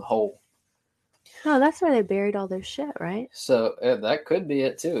huddled in the hole. Oh, that's where they buried all their shit, right? So that could be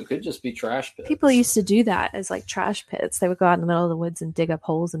it too. It could just be trash pits. People used to do that as like trash pits. They would go out in the middle of the woods and dig up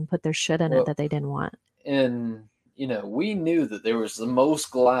holes and put their shit in it that they didn't want. And, we knew that there was the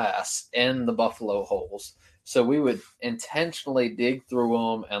most glass in the buffalo holes, So we would intentionally dig through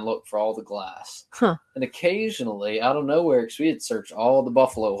them and look for all the glass. Huh. And occasionally, out of nowhere, because we had searched all the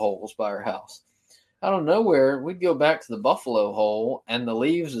buffalo holes by our house, out of nowhere, we'd go back to the buffalo hole and the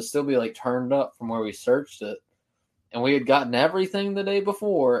leaves would still be like turned up from where we searched it. And we had gotten everything the day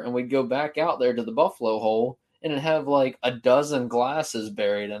before, and we'd go back out there to the buffalo hole and it'd have like a dozen glasses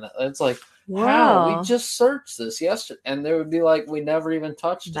buried in it. It's like, how? Wow. We just searched this yesterday. And there would be like, we never even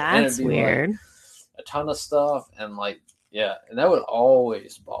touched it. And That's it'd be weird. Like a ton of stuff. And like, yeah. And that would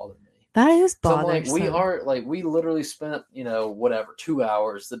always bother me. That is So bothersome. we literally spent, 2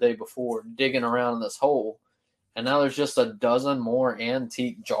 hours the day before digging around in this hole. And now there's just a dozen more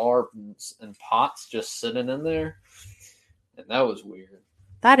antique jars and pots just sitting in there. And that was weird.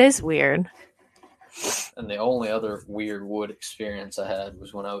 That is weird. And the only other weird wood experience I had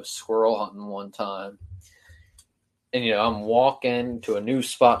was when I was squirrel hunting one time. And, I'm walking to a new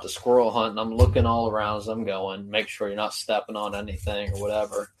spot to squirrel hunt, and I'm looking all around as I'm going, make sure you're not stepping on anything or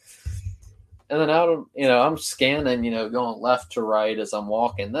whatever. And then I'm scanning, going left to right as I'm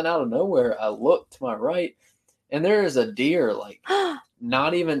walking. Then out of nowhere, I look to my right, and there is a deer, like,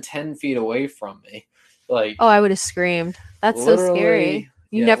 not even 10 feet away from me. Like, Oh, I would have screamed. That's so scary. literally,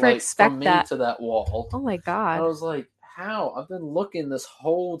 You never like, expect from me that. to that wall. Oh my I God. was like, how? I've been looking this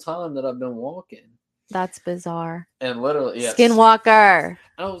whole time that I've been walking. That's bizarre. And literally, yes. Skinwalker.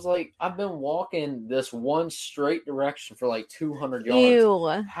 I was like, I've been walking this one straight direction for like 200 yards.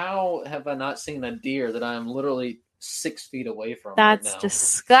 Ew. How have I not seen a deer that I am literally 6 feet away from That's right now?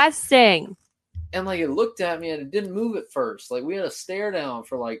 disgusting. And like, it looked at me and it didn't move at first. Like, we had a stare down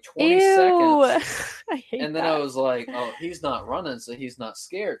for like 20 Ew. seconds. I hate And then that. I was like, oh, he's not running, so he's not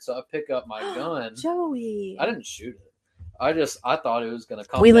scared. So I pick up my gun. Joey. I didn't shoot it. I thought it was going to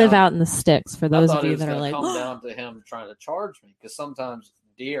come We down. live out in the sticks for I those thought of it you was that are going to like, come down to him trying to charge me, because sometimes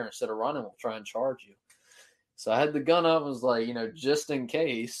deer, instead of running, will try and charge you. So I had the gun up and was like, just in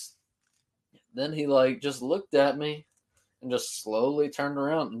case. Then he like just looked at me and just slowly turned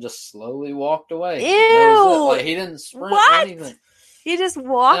around and just slowly walked away. That was it. Ew. Like, he didn't sprint What? anything. He just And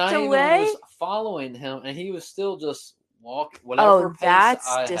walked I even away? was following him, and he was still just walking. Whatever Oh, pace that's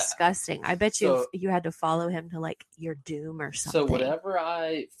I had. disgusting. I bet you So- you had to follow him to like your doom or something. So whatever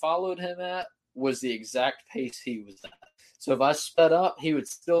I followed him at was the exact pace he was at. So if I sped up, he would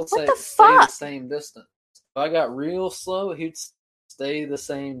still What stay the the fuck? same distance. If I got real slow, he'd stay the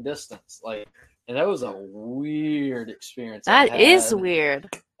same distance. Like, and that was a weird experience. That is had weird.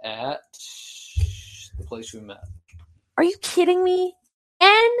 at the place we met. Are you kidding me?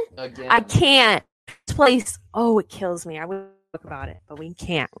 And Again, I can't. This place, oh, it kills me. I would talk about it, but we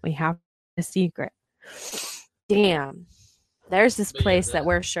can't. We have a secret. Damn. There's this But yeah, place that that-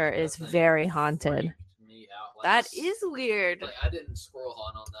 we're sure that is thing very haunted. freaked me out. Like, That is weird. Like, I didn't squirrel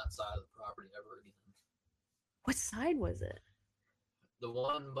hunt on that side of the property ever again. What side was it? The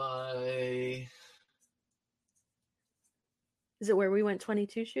one by Is it where we went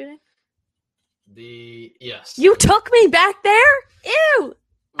 22 shooting? yes. You took me back there? Ew.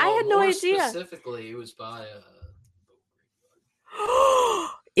 I had no more idea. Specifically, it was by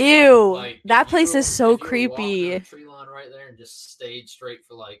Ew. like, That if place you is were- so if you were walking creepy. on a tree line right there and just stayed straight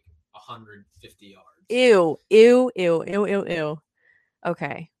for like 150 yards. Ew. Ew. Ew. Ew. Ew. Ew.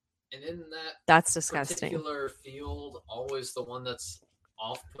 Okay. And in that That's disgusting. particular field, always the one that's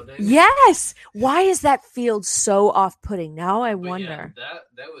off-putting. Yes. Why is that field so off-putting? Now I But wonder. yeah,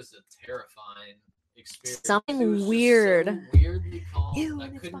 that was a terrifying experience. Something It was just weird. so weirdly calm. Ew, I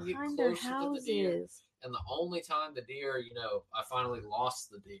and it's couldn't get behind their closer to the deer. houses. And the only time the deer, I finally lost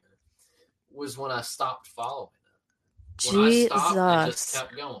the deer was when I stopped following it. When I stopped, it just Jesus.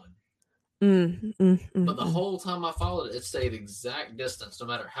 kept going. But But the whole time I followed it, it stayed exact distance, no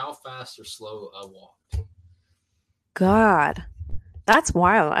matter how fast or slow I walked. God, that's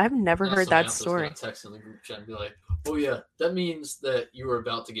wild. I've never Now heard that Samantha's story. gonna text in the group chat and be like, "Oh yeah, that means that you were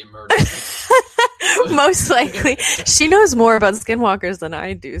about to get murdered." Most likely, she knows more about skinwalkers than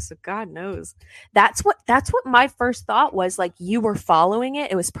I do. So God knows. That's what my first thought was. Like, you were following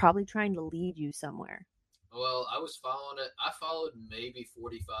it. It was probably trying to lead you somewhere. Well, I was following it. I followed maybe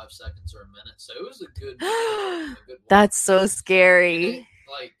 45 seconds or a minute, so it was a good walk. That's so And scary. it,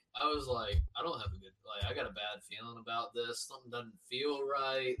 like, I was like, I don't have a good, like, I got a bad feeling about this. Something doesn't feel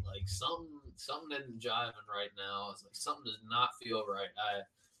right. Like, something isn't jiving right now. I was like, something does not feel right. I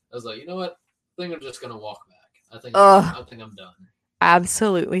was like, you know what? I think I'm just gonna walk back. I think I'm done.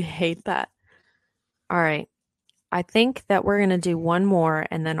 Absolutely hate that. All right. I think that we're going to do one more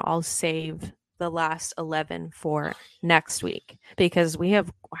and then I'll save the last 11 for next week because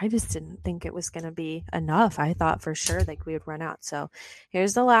I just didn't think it was going to be enough. I thought for sure like we would run out. So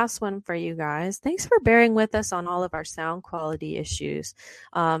here's the last one for you guys. Thanks for bearing with us on all of our sound quality issues.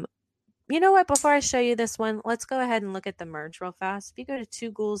 You know what? Before I show you this one, let's go ahead and look at the merge real fast. If you go to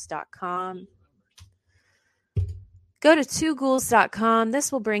twoghouls.com,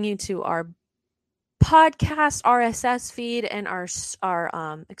 this will bring you to our podcast RSS feed and our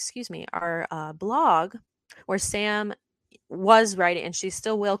blog where Sam was writing and she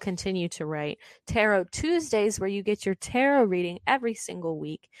still will continue to write Tarot Tuesdays, where you get your tarot reading every single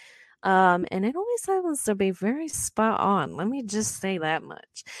week. And it always happens to be very spot on. Let me just say that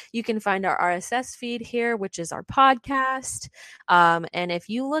much. You can find our RSS feed here, which is our podcast. And if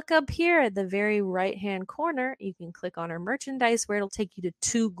you look up here at the very right-hand corner, you can click on our merchandise where it'll take you to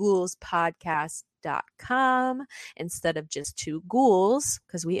twoghouls.com instead of just Two Ghouls,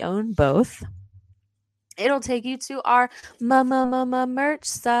 because we own both. It'll take you to our merch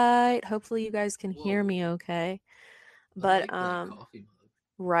site. Hopefully you guys can hear me okay. But coffee mug.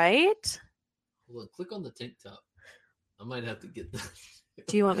 Right? Hold on, click on the tank top. I might have to get that.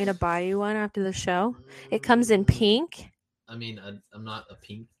 Do you want me to buy you one after the show? It comes in pink. I mean, I'm not a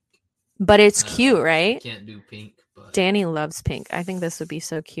pink. But it's cute, right? I can't do pink. But Danny loves pink. I think this would be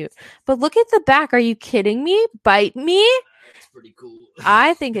so cute. But look at the back. Are you kidding me? Bite me? It's pretty cool.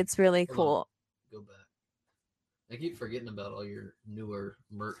 I think it's really cool. Go back. I keep forgetting about all your newer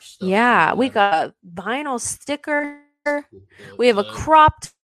merch stuff. Yeah, we got a vinyl sticker. We have a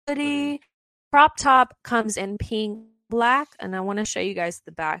cropped hoodie. Crop top comes in pink, black, and I want to show you guys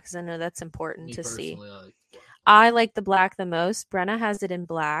the back because I know that's important to see. I like the black the most. Brenna has it in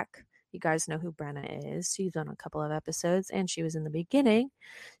black. You guys know who Brenna is. She's on a couple of episodes, and she was in the beginning.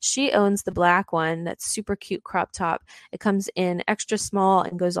 She owns the black one. That's super cute crop top. It comes in extra small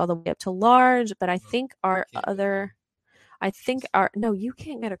and goes all the way up to large, but I think no, you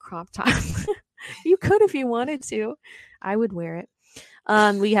can't get a crop top. You could if you wanted to. I would wear it.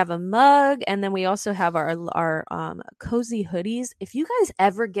 We have a mug, and then we also have our cozy hoodies. If you guys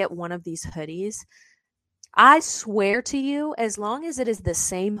ever get one of these hoodies, I swear to you, as long as it is the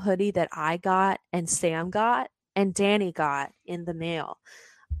same hoodie that I got and Sam got and Danny got in the mail,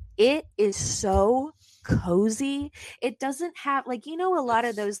 it is so cozy. It doesn't have a lot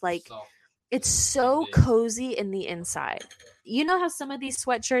of those it's so cozy in the inside. You know how some of these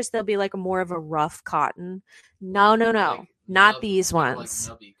sweatshirts, they'll be like more of a rough cotton? No. Not these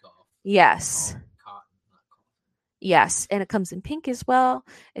ones. Yes. Yes. And it comes in pink as well.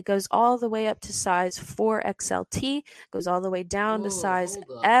 It goes all the way up to size 4XLT. Goes all the way down to size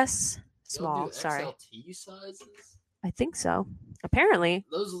S. Small. Sorry. XLT sizes? I think so. Apparently.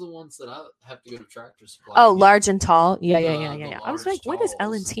 Those are the ones that I have to go to Tractor Supply. Oh, large and tall. Yeah. I was like, what does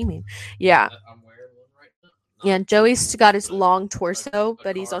L&T mean? Yeah. I'm wearing one right now. Yeah, and Joey's got his long torso,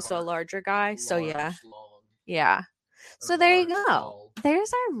 but he's also a larger guy. So yeah. Yeah. So there you go.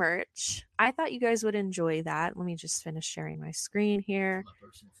 There's our merch. I thought you guys would enjoy that. Let me just finish sharing my screen here. My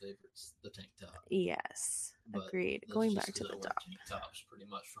personal favorite's the tank top. Yes. Agreed. Going back to the top. Tank tops pretty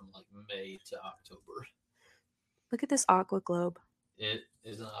much from like May to October. Look at this aqua globe. It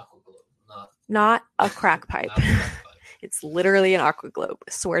is an aqua globe, not a crack pipe. It's literally an aqua globe.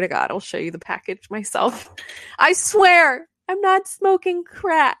 I swear to God, I'll show you the package myself. I swear, I'm not smoking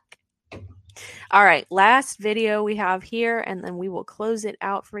crack. All right, last video we have here, and then we will close it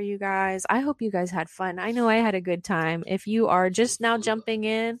out for you guys. I hope you guys had fun. I know I had a good time. If you are just now jumping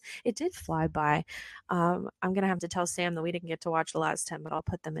in, it did fly by. I'm going to have to tell Sam that we didn't get to watch the last 10, but I'll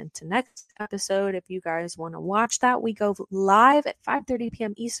put them into next episode. If you guys want to watch that, we go live at 5:30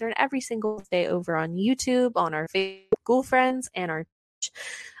 p.m. Eastern every single day over on YouTube, on our Facebook Ghoul Friends, and our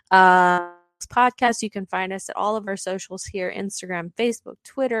podcast. You can find us at all of our socials here: Instagram, Facebook,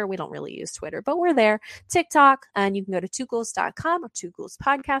 Twitter. We don't really use Twitter, but we're there. TikTok, and you can go to twoghouls.com or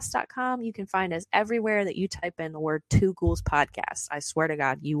twoghouls.podcast.com. You can find us everywhere that you type in the word Two Ghouls Podcast. I swear to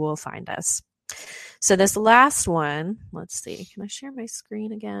God, you will find us. So this last one, let's see. Can I share my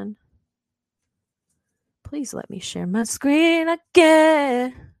screen again? Please let me share my screen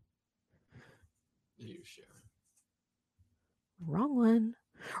again. You share. Wrong one.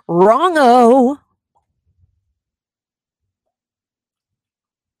 Wrong-o.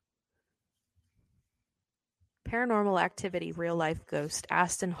 Paranormal Activity, real life ghost,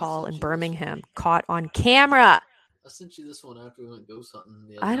 Aston Hall in Birmingham, caught on camera. I sent you this one after we went ghost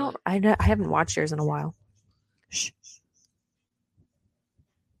hunting. I haven't watched yours in a while. Shh.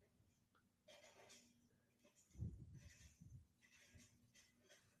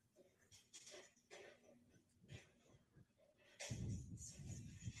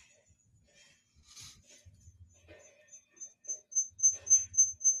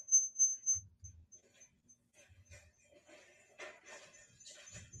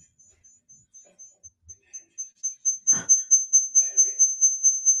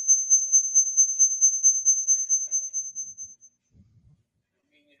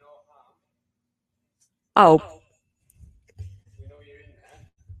 Oh, We know you're in that.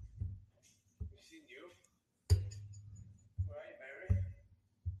 We've seen you. Right, Mary?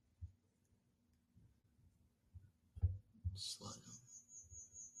 Slide.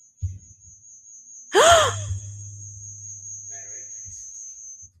 Mary?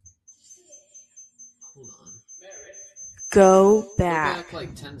 Hold on. Mary? go Go back. back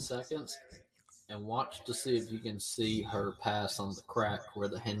like 10 seconds and watch to see if you can see her pass on the crack where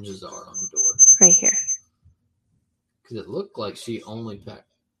the hinges are on the door. Right here. Because it looked like she only packed.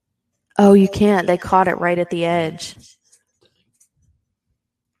 Oh, you can't. They caught it right at the edge.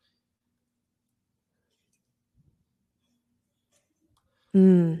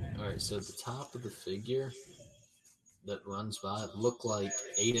 All right, so the top of the figure that runs by it looked like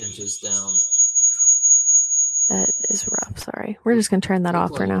 8 inches down. That is rough. Sorry. We're just going to turn that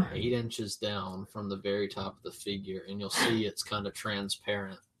off Looked for like now. 8 inches down from the very top of the figure, and you'll see it's kind of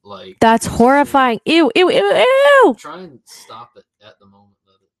transparent. Like That's horrifying. Ew, ew, ew, ew. Try and stop it at the moment,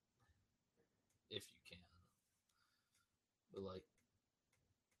 if you can. But like,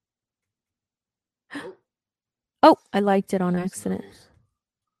 Oh, I liked it on there's accident. nose.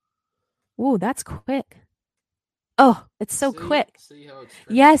 Ooh, that's quick. Oh, it's so See? quick. See how it's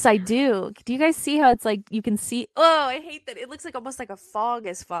Yes, I transparent? do. Do you guys see how it's like you can see? Oh, I hate that. It looks like almost like a fog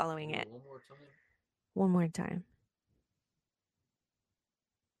is following it. One more time. One more time.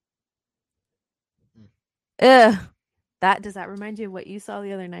 Ugh. Does that remind you of what you saw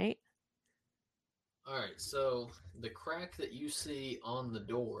the other night? All right, so the crack that you see on the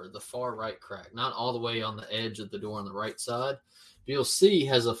door, the far right crack, not all the way on the edge of the door on the right side, you'll see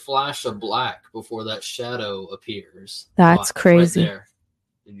has a flash of black before that shadow appears. That's Watch, crazy. Right there.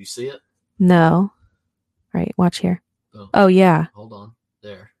 Did you see it? No. Right, watch here. Oh, Oh, yeah. hold on.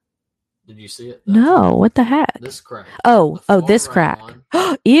 There. Did you see it? No, what the heck? This crack. Oh, The far this right crack.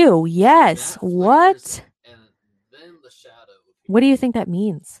 one. Ew, yes. That flickers, What? and then the shadow appears. What do you think that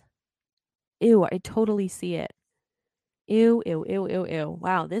means? Ew, I totally see it. Ew, ew, ew, ew, ew.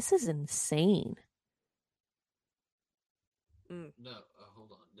 Wow, this is insane. No,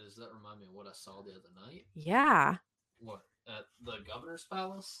 hold on. Does that remind me of what I saw the other night? Yeah. What? At the governor's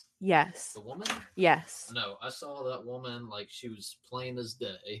palace? Yes. The woman? Yes. No, I saw that woman like she was plain as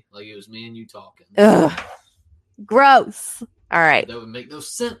day. Like it was me and you talking. Ugh. Gross. All right. That would make no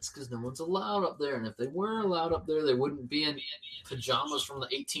sense because no one's allowed up there. And if they were allowed up there, they wouldn't be in pajamas from the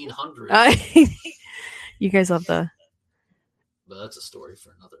 1800s. You guys love the. But that's a story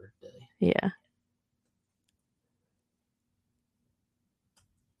for another day. Yeah.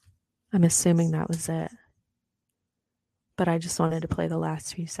 I'm assuming that was it. But I just wanted to play the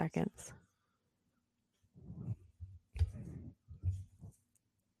last few seconds.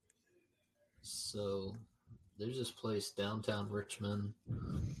 So there's this place downtown Richmond.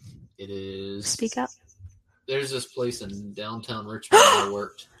 It is. Speak up. There's this place in downtown Richmond where I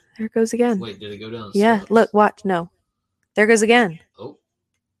worked. There it goes again. Wait, did it go down? The Yeah, steps? look, watch. No. There it goes again. Oh,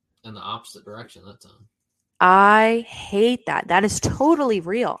 in the opposite direction that time. I hate that. That is totally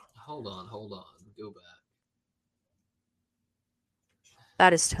real. Hold on. Go back.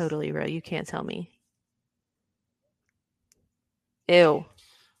 That is totally real. You can't tell me. Ew.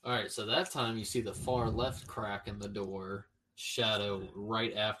 All right, so that time you see the far left crack in the door shadow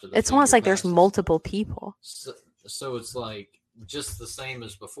right after the. It's almost figure like there's passes. multiple people. So it's like just the same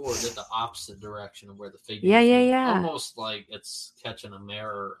as before, did the opposite direction of where the figure. Yeah, was yeah, moving. yeah. Almost like it's catching a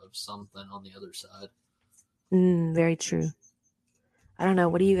mirror of something on the other side. Very true. I don't know.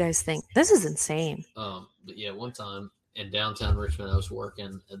 What do you guys think? This is insane. But yeah, one time in downtown Richmond, I was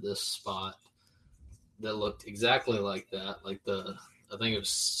working at this spot that looked exactly like that. Like I think it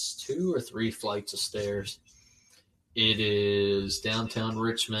was 2 or 3 flights of stairs. It is downtown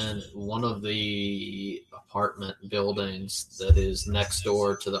Richmond, one of the apartment buildings that is next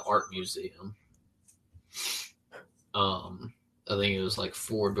door to the art museum. I think it was like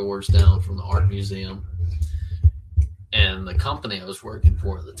 4 doors down from the art museum. And the company I was working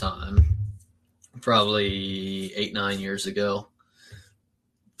for at the time, probably 8-9 years ago,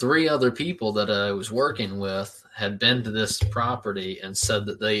 3 other people that I was working with had been to this property and said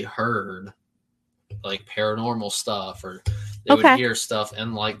that they heard like paranormal stuff, or they would hear stuff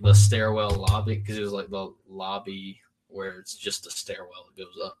in like the stairwell lobby, because it was like the lobby where it's just a stairwell that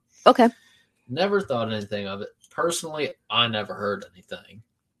goes up. Okay. Never thought anything of it. Personally, I never heard anything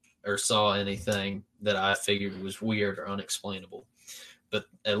or saw anything that I figured was weird or unexplainable. But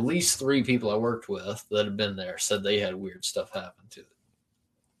at least 3 people I worked with that had been there said they had weird stuff happen to it.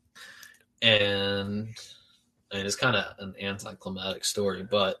 And I mean, it's kind of an anticlimactic story,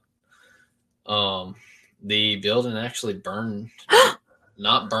 but the building actually burned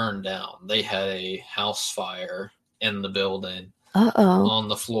not burned down. They had a house fire in the building Uh-oh. on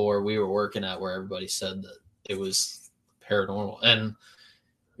the floor we were working at, where everybody said that it was paranormal. And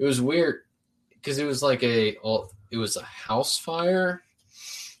it was weird because it was like it was a house fire,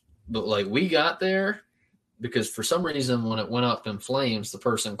 but like we got there because for some reason when it went up in flames, the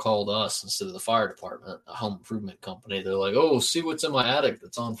person called us instead of the fire department, a home improvement company. They're like, "Oh, see what's in my attic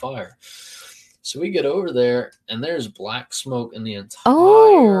that's on fire." So we get over there and there's black smoke in the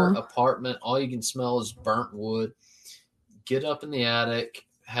entire apartment. All you can smell is burnt wood. Get up in the attic,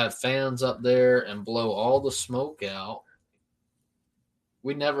 have fans up there and blow all the smoke out.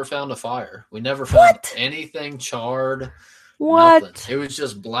 We never found a fire. We never found anything charred. What? Nothing. It was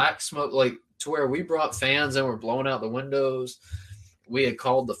just black smoke, like to where we brought fans and were blowing out the windows. We had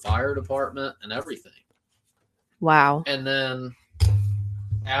called the fire department and everything. Wow. And then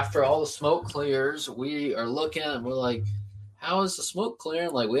after all the smoke clears, we are looking and we're like, how is the smoke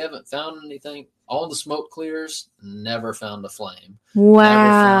clearing? Like, we haven't found anything. All the smoke clears, never found a flame. Wow. Never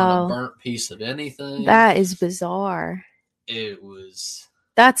found a burnt piece of anything. That is bizarre. It was.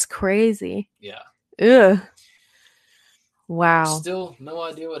 That's crazy. Yeah. Ugh. Wow. Still no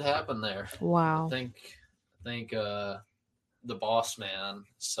idea what happened there. Wow. I think the boss man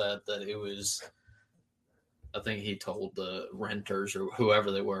said that it was, I think he told the renters or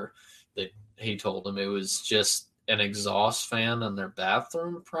whoever they were that he told them it was just an exhaust fan in their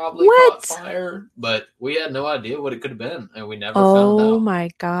bathroom probably caught fire, but we had no idea what it could have been and we never found out. Oh my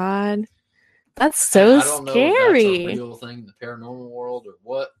God. That's so I don't scary. know if that's a real thing in the paranormal world or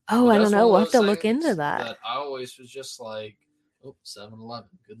what. Oh, I don't know. We'll have to look things into that. I always was just like, 7-Eleven,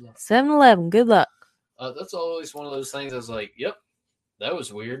 good luck. 7-Eleven, good luck. That's always one of those things I was like, yep, that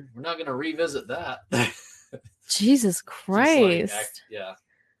was weird. We're not going to revisit that. Jesus Christ. Yeah,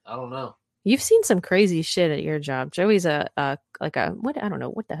 I don't know. You've seen some crazy shit at your job. Joey's what I don't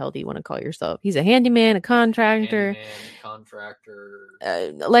know, what the hell do you want to call yourself? He's a handyman, a contractor,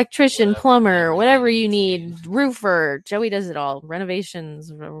 electrician, whatever, plumber, whatever you need, roofer. Joey does it all.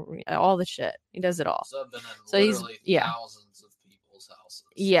 Renovations, all the shit. He does it all. So I've been in literally thousands of people's houses.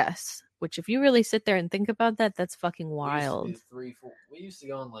 Yes. Which if you really sit there and think about that, that's fucking wild. We used to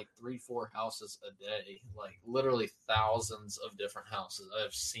go on like 3-4 houses a day, like literally thousands of different houses.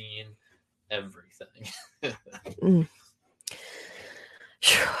 I've seen everything.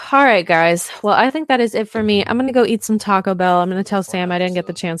 All right, guys. Well, I think that is it for me. I'm going to go eat some Taco Bell. I'm going to tell Sam I didn't get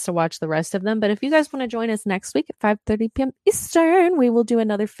the chance to watch the rest of them. But if you guys want to join us next week at 5:30 p.m. Eastern, we will do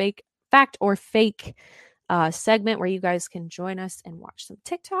another fact or fake segment where you guys can join us and watch some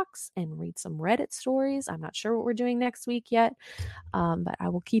TikToks and read some Reddit stories. I'm not sure what we're doing next week yet, but I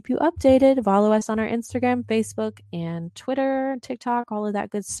will keep you updated. Follow us on our Instagram, Facebook, and Twitter, TikTok, all of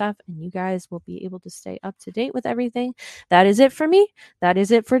that good stuff, and you guys will be able to stay up to date with everything. That is it for me. That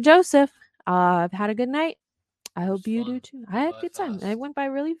is it for Joseph. I've had a good night. I hope you do too. I had a good time. It went by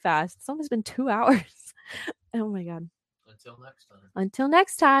really fast. It's almost been 2 hours. Oh my God. Until next time. Until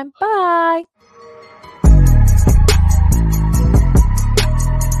next time. Bye.